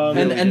right,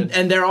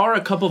 And there are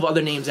a couple of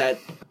other names that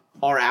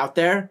are out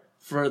there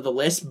for the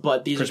list,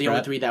 but these Chris are the only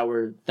Pratt? 3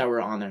 that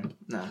were on there.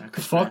 No, not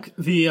Chris Fuck Pratt.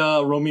 the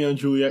Romeo and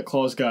Juliet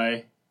clause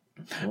guy.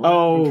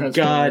 Oh, Transformers.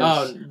 God. Oh,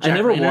 I Jack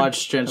never Reiner?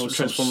 watched That was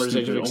so Transformers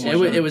Age of stupid.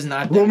 Extinction. It was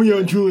not that Romeo good.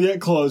 and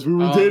Juliet clause. We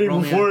were dating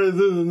Romeo.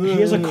 before.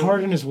 He has a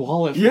card in his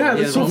wallet. Yeah, Yeah,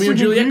 that's so Romeo and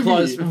freaking Juliet creepy.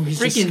 clause, he's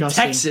freaking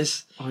disgusting.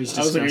 Texas. Oh, he's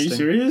I was disgusting. like, are you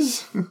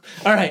serious?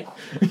 All right,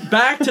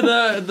 back to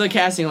the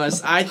casting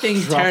list. I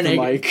think Drop Taron the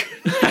Egerton.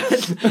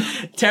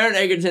 mic. Taron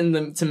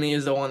Egerton to me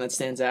is the one that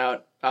stands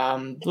out.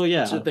 Well,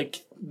 yeah. So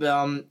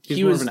He's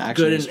he more was of an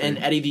action good history. in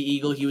Eddie the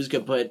Eagle. He was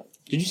good, but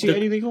Did you see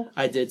Eddie Legal?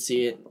 I did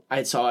see it.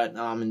 I saw it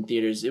in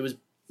theaters. It was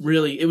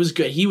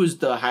good. He was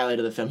the highlight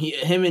of the film.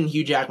 Him and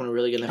Hugh Jackman were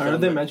really good in the I film.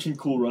 heard they mentioned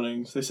Cool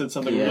Runnings. They said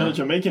something. Yeah. We got a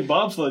Jamaican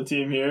bobsled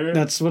team here.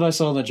 That's what I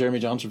saw in the Jeremy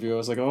Jones review. I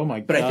was like, oh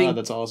my But I God, think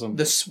that's awesome.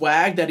 The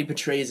swag that he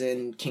portrays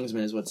in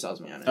Kingsman is what sells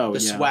me on it. Oh,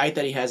 the yeah. swag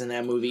that he has in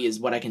that movie is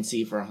what I can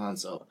see for Han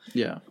Solo.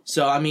 Yeah.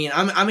 So I mean,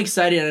 I'm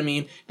excited. I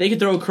mean, they could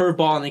throw a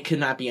curveball and it could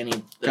not be any.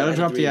 Gotta any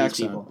drop 3 the of these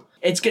accent. people.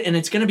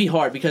 It's gonna be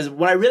hard because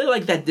what I really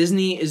like that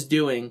Disney is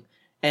doing,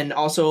 and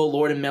also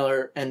Lord and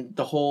Miller and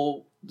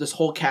this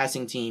whole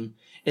casting team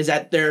is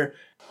that they're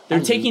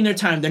taking their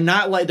time. They're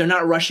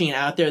not rushing it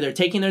out there. They're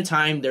taking their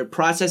time. They're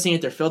processing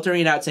it. They're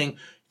filtering it out, saying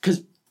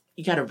because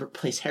you got to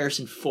replace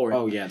Harrison Ford.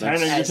 Oh yeah, Taron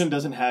that's Egerton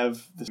doesn't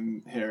have the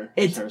same hair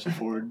as It's- Harrison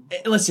Ford.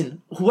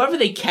 Listen, whoever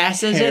they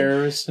cast as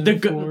Harrison they're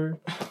Ford.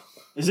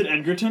 Is it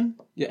Edgerton?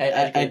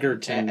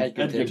 Egerton.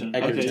 Egerton.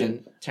 Okay.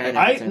 Taron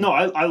I Egerton.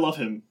 love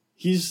him.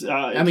 He's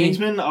mean-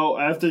 Kingsman. Oh,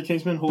 after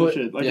Kingsman, holy But-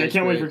 shit! Like yeah, I he's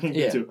can't wait great. for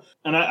Kingsman Yeah. 2.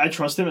 And I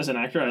trust him as an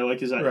actor. I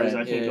like his Right,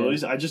 acting yeah,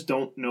 abilities. I just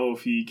don't know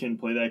if he can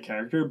play that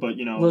character. But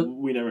you know, Well,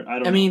 we never. I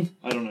don't. I know. mean,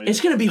 I don't know.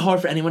 It's gonna be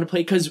hard for anyone to play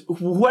because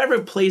whoever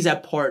plays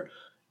that part,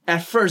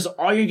 at first,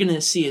 all you're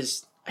gonna see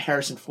is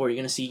Harrison Ford. You're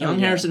gonna see young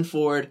yeah. Harrison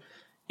Ford,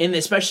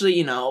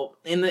 especially in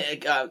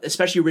the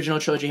especially original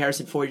trilogy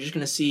Harrison Ford. You're just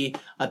gonna see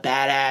a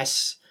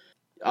badass,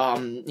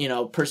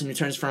 person who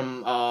turns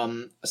from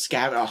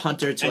a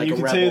hunter to and like you a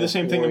can rebel. say the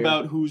same thing warrior.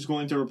 about who's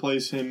going to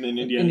replace him in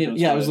Indiana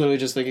Jones. Yeah, I 5. was literally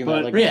just thinking But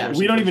that. Like, yeah, Harrison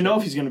we don't Ford even should- know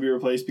if he's going to be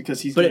replaced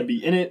because he's But going to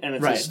be in it, and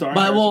it's right. a star.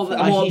 But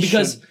well, He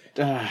because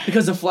should-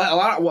 because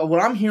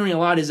what I'm hearing a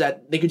lot is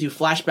that they could do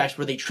flashbacks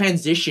where they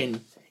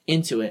transition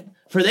into it.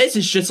 For this,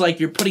 it's just like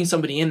you're putting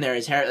somebody in there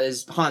as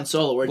Han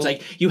Solo, where it's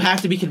like you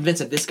have to be convinced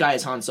that this guy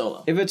is Han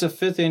Solo. if it's a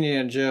 5th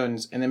Indiana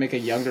Jones and they make a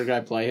younger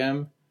guy play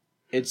him,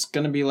 it's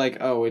gonna be like,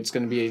 oh, it's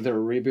gonna be either a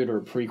reboot or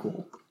a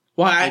prequel.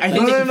 Well, I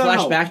think they can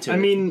flash back to it. I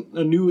mean,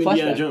 a new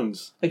Indiana Flashback.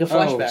 Jones. like a Oh,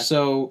 flashback.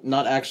 so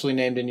not actually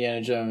named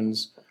Indiana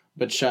Jones,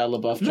 but Shia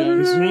LaBeouf No,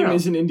 Jones. his name no.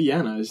 isn't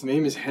Indiana. His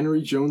name is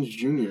Henry Jones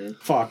Jr.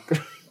 Fuck.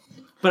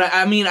 But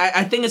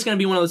I think it's going to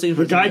be one of those things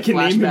The where guy it's gonna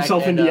can be name flashback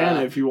himself and,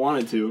 Indiana if he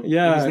wanted to.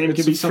 Yeah, his name it's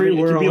could be a free something.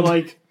 It could be world.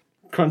 like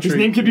Country. his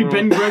name could be world.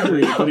 Ben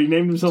Gregory, but he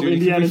named himself Dude,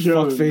 Indiana he could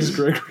be Jones. Fuckface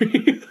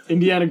Gregory.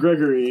 Indiana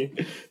Gregory.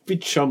 Be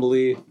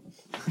Chumley.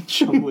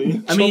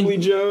 Chumley. I mean- Chumley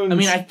Jones.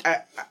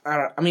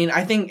 I mean,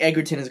 I think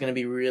Egerton is going to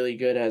be really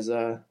good as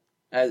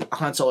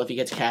Han Solo if he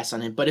gets cast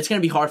on him. But it's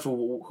going to be hard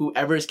for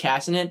whoever is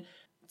casting it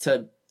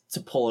to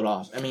pull it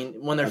off. I mean,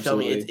 when they're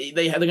filming it,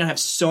 they're going to have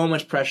so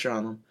much pressure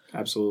on them.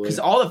 Absolutely. Because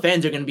all the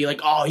fans are going to be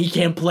like, oh, he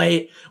can't play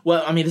it.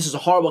 Well, I mean, this is a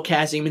horrible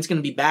casting. I mean, it's going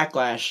to be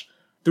backlash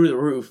through the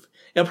roof.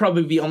 It'll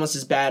probably be almost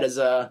as bad as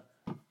Ben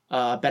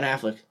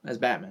Affleck as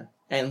Batman.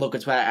 And look,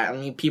 it's bad. I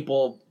mean,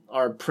 people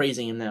are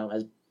praising him now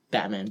as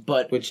Batman.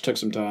 But Which took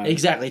some time.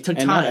 exactly, it took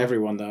And time. not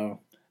everyone, though.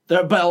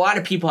 But a lot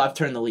of people have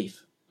turned the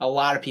leaf. A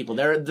lot of people.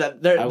 There's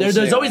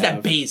say always I that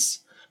have. base.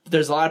 But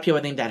there's a lot of people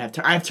I think that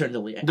I've turned the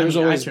leaf. There's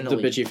I've always turned the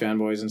leaf. bitchy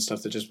fanboys and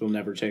stuff that just will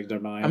never change their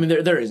mind. I mean,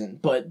 there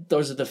isn't, but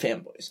those are the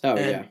fanboys. Oh, And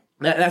yeah.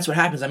 That's what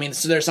happens. I mean,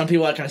 so there's some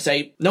people that kind of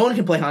say, no one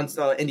can play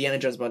Indiana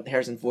Jones but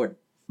Harrison Ford.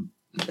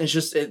 It's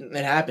just, it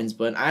happens,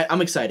 but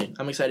I'm excited.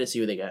 I'm excited to see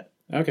what they got.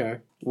 Okay.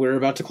 We're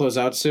about to close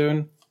out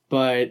soon,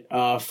 but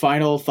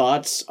final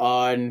thoughts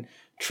on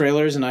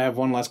trailers, and I have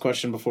one last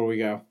question before we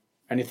go.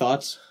 Any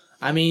thoughts?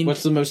 I mean,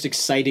 What's the most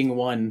exciting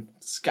one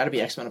It's got to be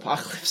X-Men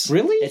Apocalypse.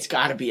 Really? It's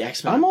got to be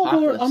X-Men I'm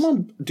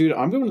Apocalypse. Dude,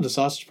 I'm going to the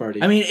sausage party.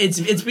 I mean, it's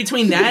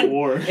between that.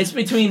 War. It's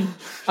between.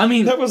 I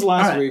mean, that was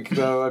last all right. week,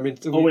 though. I mean,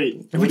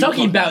 wait. If we're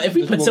talking about, if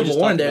we put What we Civil just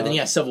War in talked there, about. then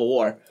yeah, Civil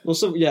War. Well,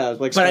 so yeah, like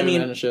But I Spider-Man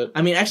mean, and shit.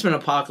 X-Men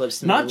Apocalypse.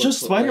 To me Not looks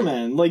just like-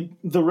 Spider-Man. Like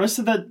the rest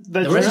of that.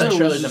 The rest of the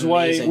trailer is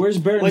why. amazing. Where's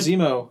Baron like-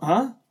 Zemo?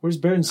 Huh? Where's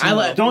Baron Zemo? I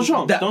like. Don't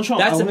show him. Don't show him.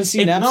 That's I wanna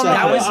see it- Knapsack. No,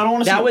 that was. I don't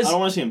want to see That him. was. I don't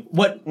want to see him.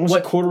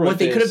 What's corduroy What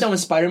they could have face? done with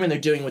Spider-Man, they're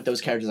doing with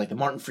those characters like the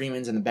Martin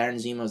Freemans and the Baron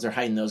Zemos. They're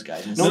hiding those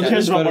guys. No one That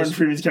cares is about better. Martin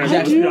Freeman's character. I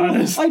Let's be do.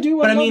 honest. I do.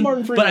 But I love mean,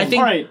 Martin but Freeman. I think-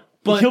 All right,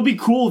 but- he'll be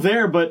cool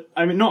there. But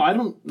I mean, no, I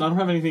don't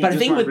have anything But I against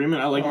think Martin with-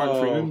 Freeman. I like Martin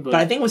Freeman, But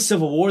I think with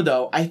Civil War,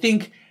 though, I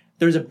think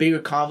there's a bigger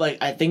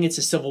conflict. I think it's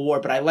a Civil War,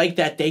 but I like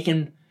that they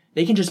can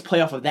just play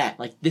off of that.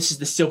 Like, this is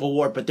the Civil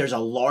War, but there's a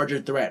larger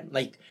threat.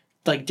 Like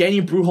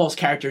Danny Brujal's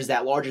character is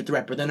that larger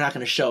threat, but they're not going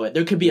to show it.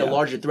 There could be a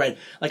larger threat.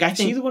 Like, I Is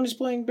he think... the one who's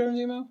playing Baron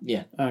Zemo?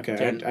 Yeah.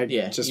 Okay, I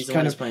yeah, just he's the kind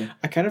one of who's playing.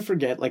 I kind of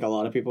forget, like a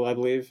lot of people, I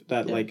believe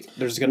that like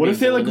there's gonna what be. if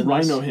they like villain in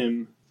this. Rhino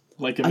him,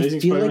 like I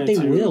Amazing feel Spider-Man like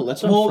they 2? will.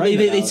 That's what Well, I'm they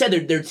frightened about.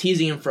 said they're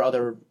teasing him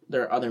for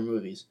their other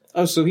movies.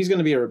 Oh, so he's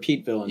gonna be a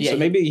repeat villain. Yeah, so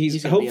maybe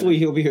he's gonna be hopefully in it.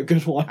 he'll be a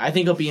good one. I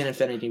think he'll be in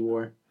Infinity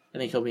War. I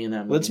think he'll be in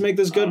that movie. Let's make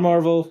this good,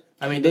 Marvel.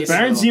 I mean,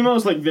 Baron Zemo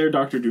is like their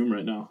Doctor Doom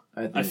right now.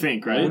 I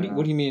think, right?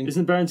 What do you mean?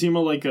 Isn't Baron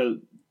Zemo like a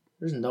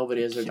There's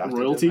nobody as their Doctor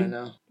Royalty? Doom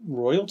right now.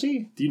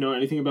 Royalty? Do you know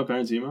anything about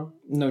Baron Zemo?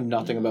 No,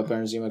 nothing about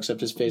Baron Zemo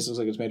except his face looks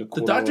like it's made of The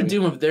corduroy. Doctor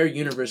Doom of their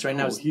universe right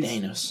now is he's-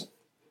 Thanos.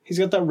 He's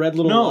got that red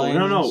little line.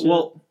 No.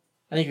 Well,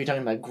 I think you're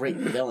talking about great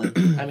villain.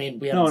 I mean,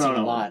 we haven't No, seen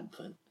no. a lot,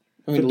 but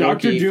I mean, the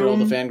Doctor Loki for all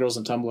the Doom- fangirls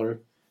on Tumblr.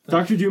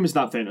 Doctor Doom is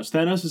not Thanos.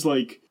 Thanos is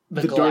like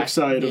the dark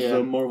side of yeah.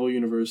 the Marvel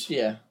universe.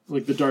 yeah,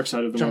 Like the dark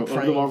side of the, Jump of the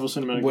frame. Marvel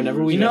Cinematic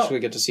Whenever we Universe. actually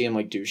get to see him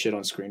like do shit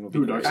on screen, will be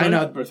Who, great. Darkseid? I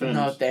know. Or Thanos?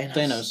 No, Thanos.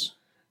 Thanos.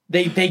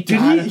 They Did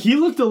gotta. he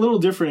looked a little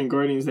different in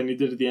Guardians than he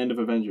did at the end of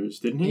Avengers,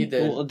 didn't he? He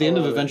did. Well, at the end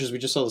of Avengers, we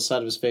just saw the side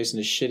of his face and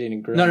his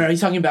shit-eating grin. No,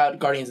 he's talking about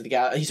Guardians of the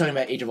Galaxy. He's talking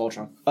about Age of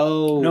Ultron.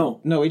 Oh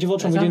No. Age of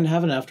Ultron. We That's didn't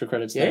have an after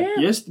credits. Yeah, thing.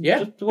 Yes.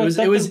 yeah. What,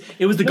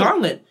 It was the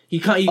Gauntlet. He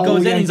goes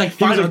in. yeah. And he's like,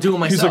 "Fine, I'll do it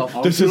myself."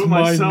 I'll This do is it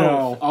mine myself.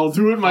 now. I'll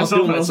do it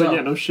myself. And I was like, myself.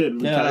 yeah, no shit.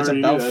 We Yeah, kinda it's already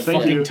about knew that. Thank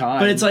fucking you. time.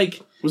 But it's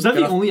like Was that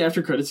the only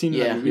after credit scene in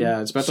Yeah. that movie?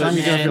 Yeah, it's about So, time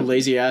you get off man- your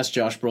lazy ass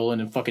Josh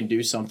Brolin and fucking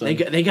do something.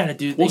 they gotta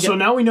do. Well, so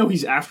now we know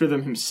he's after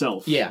them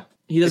himself. yeah,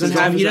 he doesn't It's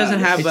have. He always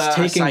doesn't that. have. It's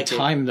a taking sidekick.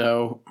 time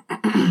though.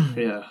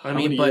 Yeah. I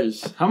mean,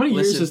 How many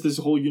years listen. has this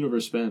whole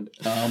universe spanned?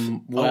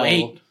 Well,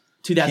 08,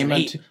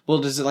 2008. well,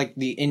 does it like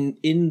the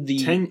in the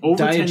 10 over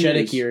 10 diegetic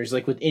years. years,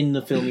 like within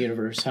the film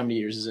universe? How many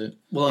years is it?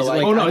 Well, Is it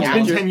like- Oh no, it's been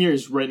after- 10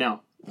 years right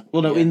now.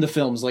 Well, no, in the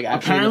films, like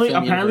actually in the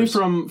film Apparently,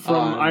 universe. from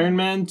Iron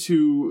Man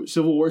to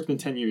Civil War, it's been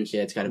 10 years.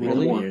 Yeah, it's got to be Really?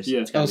 a couple More. years. Yeah.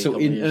 It's gotta Oh, be a so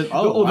couple in years.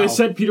 Oh, wow. they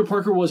said Peter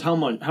Parker was how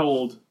much? How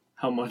old?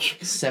 How much?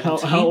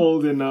 17? How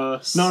old in No.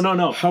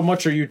 How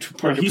much are you He's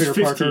Peter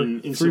 15 Parker?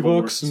 in 3 Civil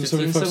War. books and 15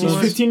 75 Civil He's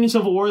War? cents. 15 in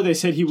Civil War. They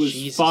said he was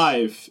Jesus.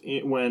 5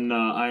 when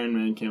Iron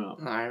Man came out.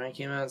 Iron Man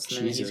came out, so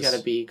then he's Jesus. got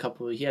to be a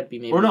couple. He had to be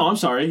maybe. Or no, I'm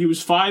sorry. He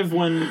was 5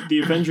 when the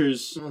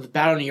Avengers. The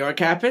Battle of New York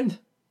happened.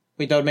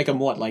 Wait, that would make him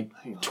what, like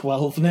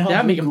 12 now?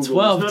 That'd make him Google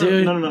 12, this.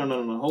 dude.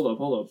 No. Hold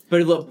up.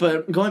 But look,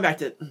 but going back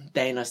to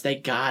Thanos, they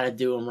gotta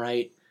do him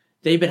right.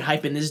 They've been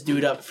hyping this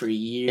dude up for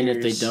years. And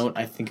if they don't,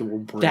 I think it will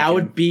break that him.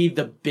 would be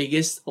the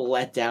biggest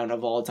letdown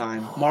of all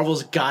time.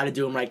 Marvel's got to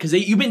do him right because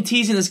you've been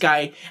teasing this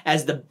guy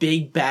as the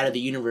big bad of the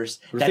universe.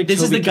 What if they That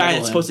this is the Toby guy Kebbell that's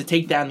him? supposed to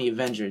take down the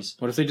Avengers.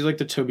 What if they do like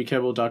the Toby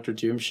Kebbell Doctor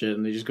Doom shit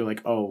and they just go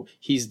like, oh,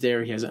 he's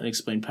there, he has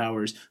unexplained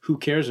powers. Who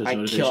cares what his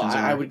motivations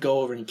are? I would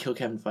go over and kill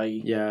Kevin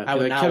Feige. Yeah, I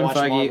be would like, not Kevin watch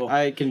Feige, Marvel.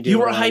 I can You deal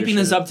were with all your hyping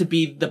this shit. up to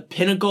be the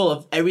pinnacle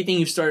of everything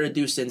you've started to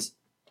do since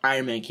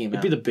Iron Man came out.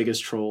 It'd be the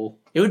biggest troll.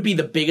 It would be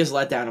the biggest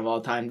letdown of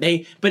all time.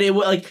 But it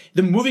would like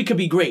the movie could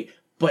be great,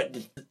 but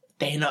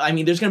Thanos. I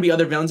mean, there's gonna be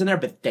other villains in there,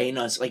 but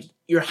Thanos, like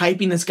you're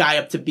hyping this guy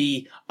up to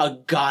be a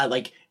god.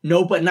 Like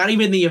no, but not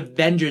even the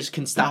Avengers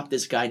can stop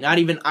this guy. Not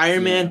even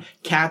Iron Man,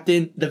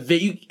 Captain,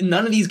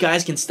 none of these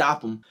guys can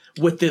stop him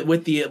with the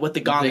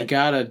They gauntlet.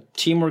 gotta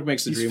teamwork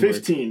makes the He's dream work.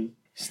 15.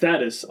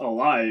 Status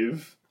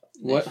alive.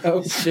 What? Oh,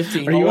 It's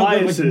 15. Are you on the,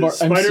 Aliases. like,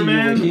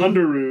 Spider-Man MCU?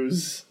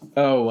 Underoos.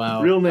 Oh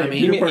wow. Real name. I mean, You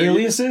Peter mean Parker.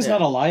 aliases, Yeah.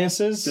 not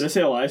aliases? Did I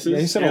say aliases? Yeah,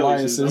 you said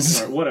Aliases. aliases. I'm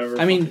sorry, whatever.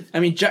 I mean,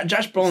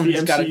 Josh Brolin the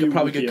has got MCU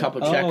probably good movie.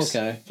 couple Oh, checks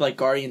okay. for like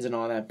Guardians and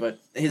all that, but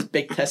his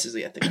big test is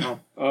yet to come.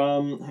 Hang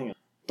on.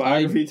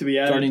 Biography to be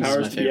added. Guardians is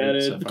Powers my to be favorite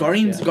added. so far.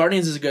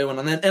 Guardians Yeah. is a good one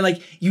on that, and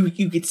like you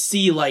could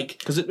see like,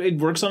 Because it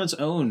works on its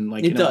own,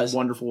 like It in does. a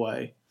wonderful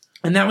way.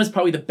 and that was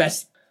probably the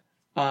best.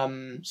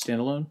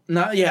 Standalone.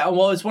 Not yeah,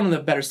 well, it's one of the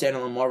better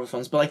standalone Marvel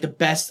films, but like the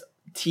best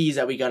tease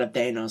that we got of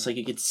Thanos, like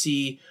you could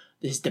see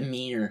his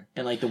demeanor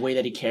and like the way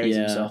that he carries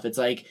Yeah. himself. It's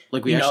like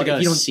Like we you actually know, if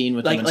got you a don't- scene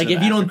with like them like instead if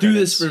of you don't after do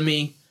this credits. for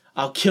me,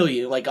 I'll kill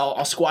you. Like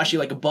I'll squash you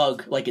like a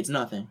bug, like it's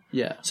nothing.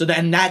 Yeah. So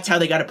then that's how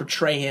they got to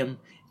portray him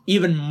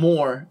even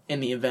more in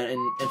the event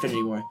in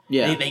Infinity War.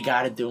 Yeah. They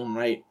got to do him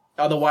right.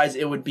 Otherwise,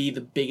 it would be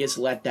the biggest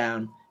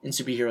letdown in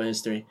superhero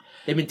history.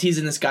 They've been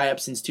teasing this guy up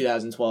since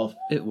 2012.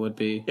 It would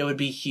be. It would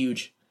be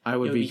huge. I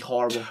would It would be be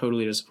horrible.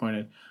 totally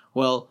disappointed.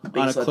 Well, on a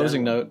Biggest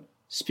closing letdown. note,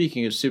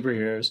 speaking of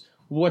superheroes,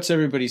 What's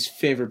everybody's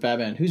favorite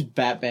Batman? Who's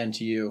Batman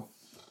to you?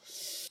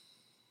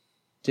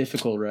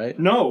 Difficult, right?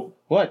 No.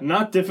 What?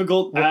 Not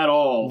difficult at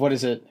all. What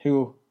is it?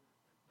 Who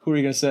are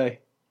you gonna say?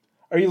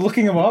 Are you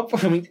looking him up?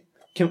 Can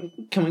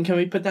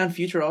we put down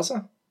Future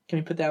also? Can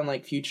we put down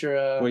like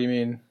Future? What do you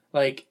mean?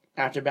 Like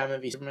after Batman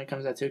v Superman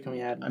comes out too, can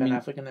we add Ben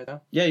Affleck in there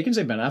though? Yeah, you can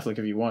say Ben Affleck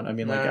if you want. I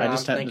mean, like, No, I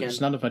just thinking.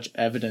 there's not much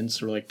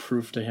evidence or like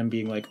proof to him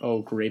being like,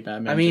 oh, great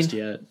Batman I mean, just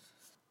yet.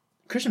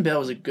 Christian Bale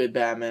was a good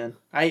Batman.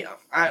 I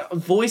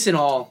voice and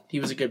all, he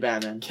was a good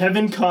Batman.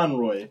 Kevin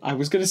Conroy. I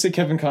was gonna say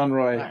Kevin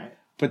Conroy, Right.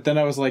 but then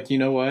I was like, you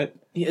know what?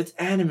 It's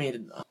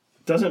animated.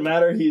 Doesn't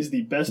matter. He's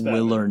the best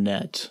Batman. Will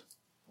Arnett.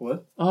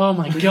 What? Oh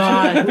my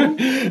god! What'd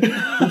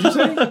you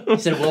say? He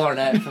said Will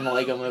Arnett from the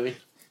Lego Movie.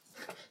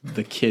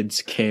 The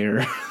kids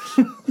care.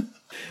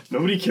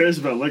 Nobody cares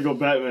about Lego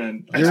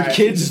Batman. Your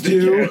kids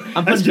do.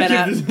 I'm putting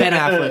Ben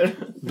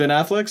Affleck. Ben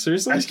Affleck,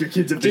 seriously? Ask your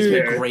kids if Dude,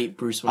 they care. Great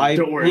Bruce Wayne.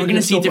 Don't worry. We're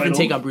gonna see a different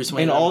Subtitle. take on Bruce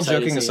Wayne. And I'm all excited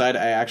to joking see. aside,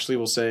 I actually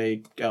will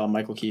say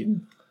Michael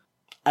Keaton.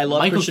 I love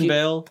Michael Christian Keaton-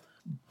 Bale.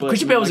 But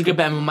Christian Bale was a good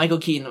Batman. Michael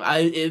Keaton.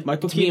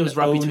 Michael to me, it Keaton was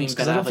rough between Ben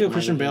because I don't Affleck feel and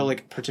Christian Michael Bale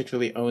Keaton. like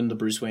particularly owned the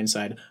Bruce Wayne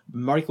side.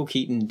 Michael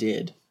Keaton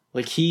did.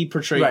 Like he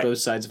portrayed Right. both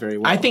sides very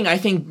well. I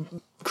think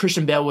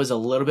Christian Bale was a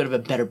little bit of a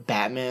better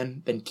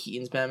Batman than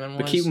Keaton's Batman was.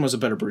 but Keaton was a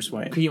better Bruce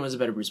Wayne. Keaton was a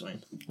better Bruce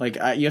Wayne. Like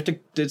you have to.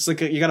 It's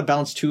like you got to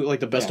balance two, like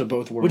the best of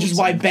both worlds. Which is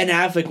why Ben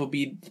Affleck will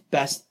be the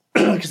best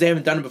because they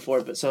haven't done it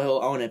before, but so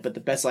he'll own it. But the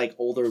best like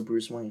older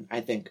Bruce Wayne,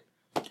 I think.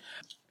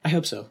 I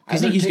hope so. I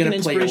think he's going gonna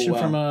to play inspiration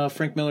well. from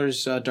Frank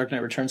Miller's Dark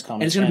Knight Returns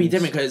comic. And it's gonna be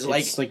different 'cause,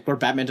 it's like where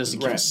Batman doesn't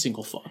give a Right.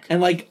 single fuck.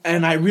 And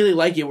I really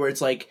like it where it's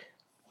like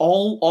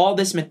all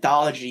this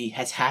mythology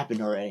has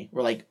happened already.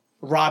 Where like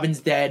Robin's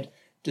dead,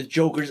 the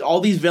Joker's,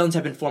 all these villains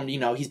have been formed. You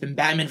know, he's been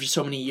Batman for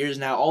so many years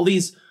now. All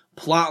these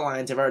plot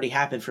lines have already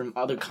happened from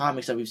other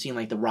comics that we've seen.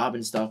 Like the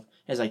Robin stuff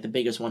is like the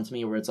biggest one to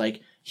me, where it's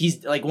like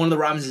he's like one of the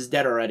Robins is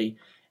dead already.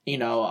 You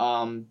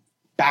know,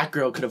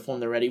 Batgirl could have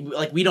formed already.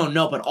 Like we don't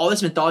know, but all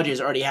this mythology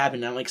has already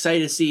happened. And I'm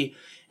excited to see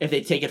if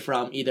they take it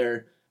from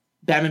either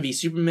Batman v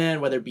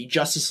Superman, whether it be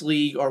Justice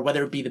League, or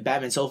whether it be the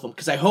Batman solo film.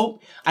 Because I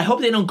hope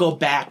they don't go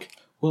back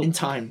in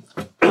time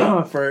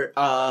for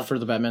For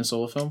the Batman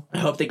solo film, I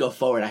hope they go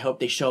forward. I hope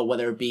they show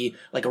whether it be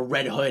like a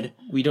Red Hood.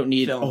 we don't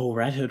need. Film. Oh,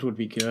 Red Hood would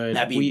be good.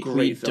 That'd be a great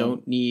We film.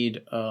 don't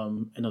need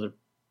another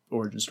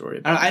origin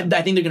story. I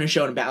think they're gonna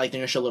show it in they're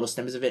gonna show little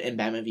snippets of it in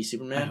Batman v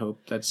Superman. I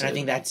hope that's. And it. I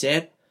think that's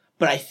it.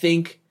 But I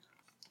think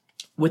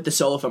with the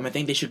solo film, I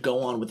think they should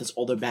go on with this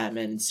older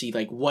Batman and see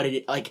like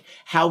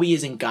how he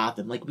is in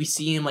Gotham. Like we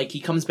see him, like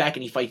he comes back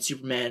and he fights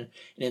Superman,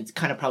 and it's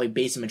kind of probably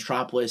based in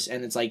Metropolis,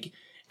 and it's like,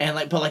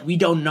 but we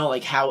don't know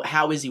like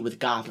how is he with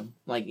Gotham?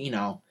 Like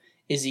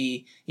is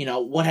he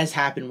what has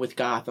happened with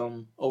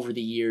Gotham over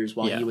the years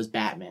while he was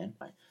Batman?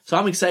 So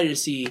I'm excited to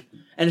see,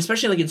 and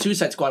especially like in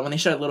Suicide Squad when they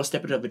showed a little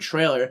snippet of a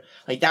trailer,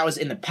 like that was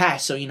in the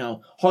past. So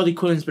Harley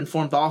Quinn's been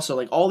formed also.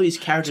 Like all these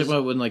characters.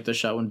 Except when like the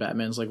shot when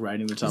Batman's like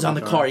riding the top. He's on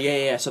the car,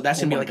 yeah. So that's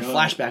gonna be like a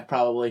flashback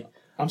probably.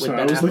 I'm with sorry,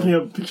 Ben I was Affleck. looking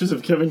up pictures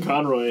of Kevin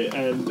Conroy,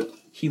 and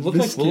He looked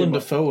This like Willem came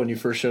up. Dafoe when you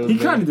first showed he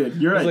him. kind of did.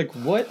 You're I was right.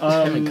 like, what?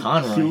 Kevin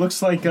Conroy. He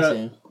looks like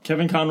see.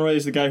 Kevin Conroy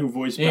is the guy who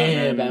voiced Yeah,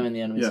 Batman. Batman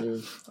the animated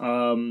series.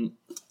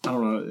 I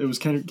don't know. It was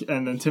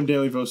and then Tim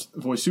Daly voiced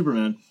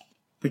Superman.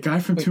 The guy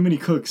from Too Many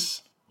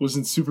Cooks was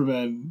in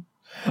Superman.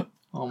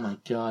 Oh my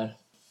god.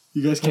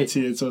 You guys can't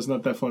see it, so it's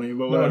not that funny.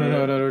 But No,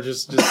 whatever. no.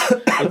 Just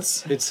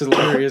it's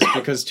hilarious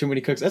because Too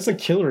Many Cooks. That's a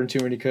killer in Too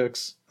Many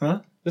Cooks. Huh?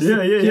 That's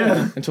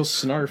Yeah. Until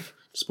Snarf.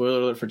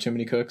 Spoiler alert for Too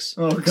Many Cooks.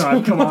 Oh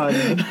God, come on.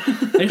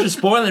 Thanks for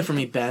spoiling it for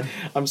me, Ben.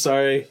 I'm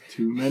sorry.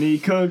 Too many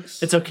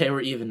cooks. It's okay,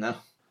 we're even now.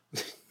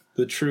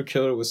 The true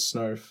killer was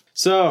Snarf.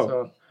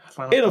 So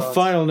in a thoughts.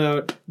 final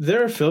note,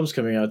 there are films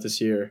coming out this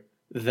year.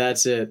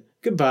 That's it.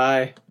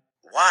 Goodbye.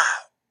 Wow,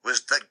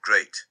 was that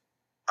great?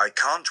 I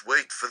can't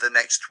wait for the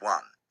next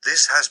one.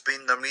 This has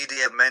been the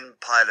Media Men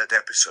pilot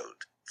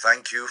episode.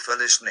 Thank you for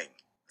listening.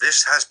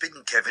 This has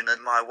been Kevin,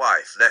 and my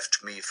wife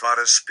left me for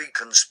a speak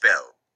and spell.